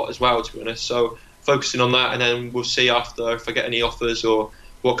help a lot as well, to be honest. So focusing on that, and then we'll see after if I get any offers or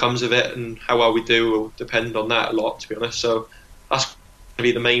what comes of it, and how well we do will depend on that a lot, to be honest. So that's going to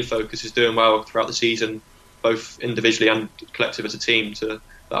be the main focus, is doing well throughout the season, both individually and collective as a team.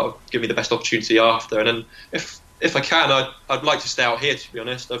 That'll give me the best opportunity after, and then if I can, I'd like to stay out here, to be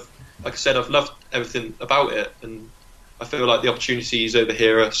honest. Like I said, I've loved everything about it, and I feel like the opportunities over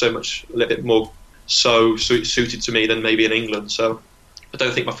here are a little bit more suited to me than maybe in England. So I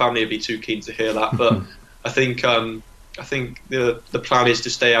don't think my family would be too keen to hear that, but I think the plan is to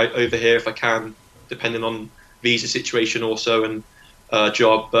stay out over here if I can, depending on visa situation also and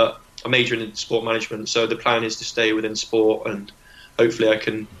job. But I'm majoring in sport management, so the plan is to stay within sport, and hopefully I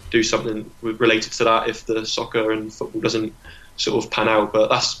can do something related to that if the soccer and football doesn't sort of pan out. But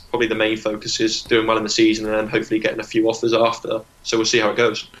that's probably the main focus, is doing well in the season and then hopefully getting a few offers after. So we'll see how it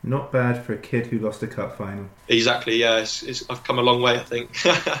goes. Not bad for a kid who lost a cup final. Exactly, yeah. I've come a long way, I think.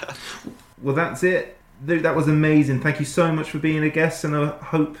 Well, that's it. Luke, that was amazing. Thank you so much for being a guest, and I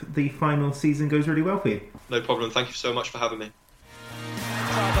hope the final season goes really well for you. No problem. Thank you so much for having me.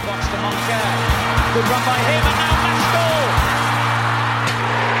 Inside the box to Moncur. Good run by him, and now match goal.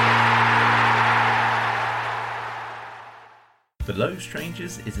 Below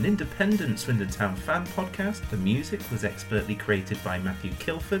Strangers is an independent Swindon Town fan podcast. The music was expertly created by Matthew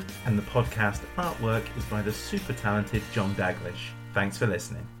Kilford, and the podcast artwork is by the super talented John Daglish. Thanks for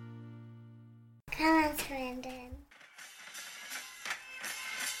listening. Come on, Swindon.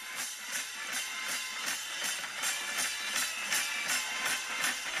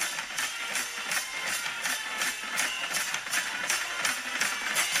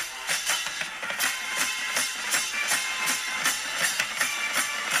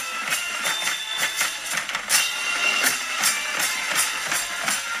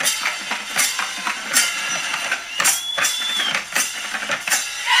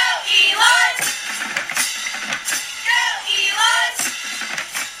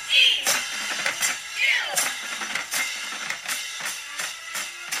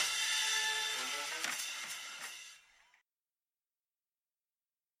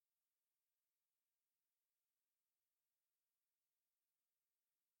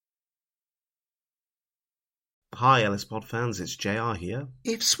 Hi LSPod fans, it's JR here.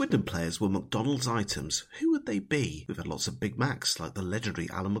 If Swindon players were McDonald's items, who would they be? We've had lots of Big Macs like the legendary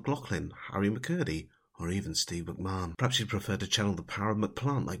Alan McLaughlin, Harry McCurdy, or even Steve McMahon. Perhaps you'd prefer to channel the power of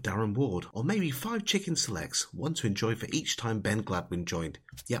McPlant like Darren Ward, or maybe 5 chicken selects, one to enjoy for each time Ben Gladwin joined.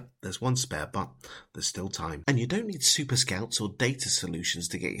 Yep, there's one spare, but there's still time. And you don't need Super Scouts or data solutions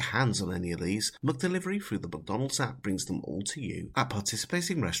to get your hands on any of these. McDelivery through the McDonald's app brings them all to you. At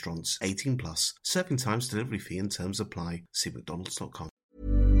participating restaurants, 18+. Serving times, delivery fee and terms apply. See mcdonalds.com.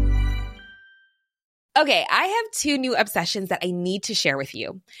 Okay, I have 2 new obsessions that I need to share with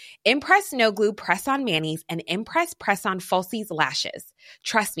you. Impress No Glue Press-On Manis and Impress Press-On Falsies Lashes.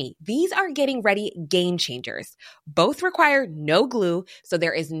 Trust me, these are getting ready game changers. Both require no glue, so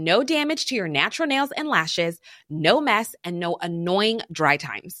there is no damage to your natural nails and lashes, no mess, and no annoying dry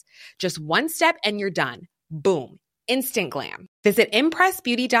times. Just one step and you're done. Boom. Instant glam. Visit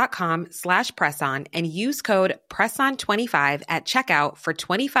impressbeauty.com/presson and use code PRESSON25 at checkout for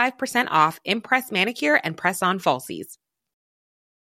 25% off Impress Manicure and Press-On Falsies.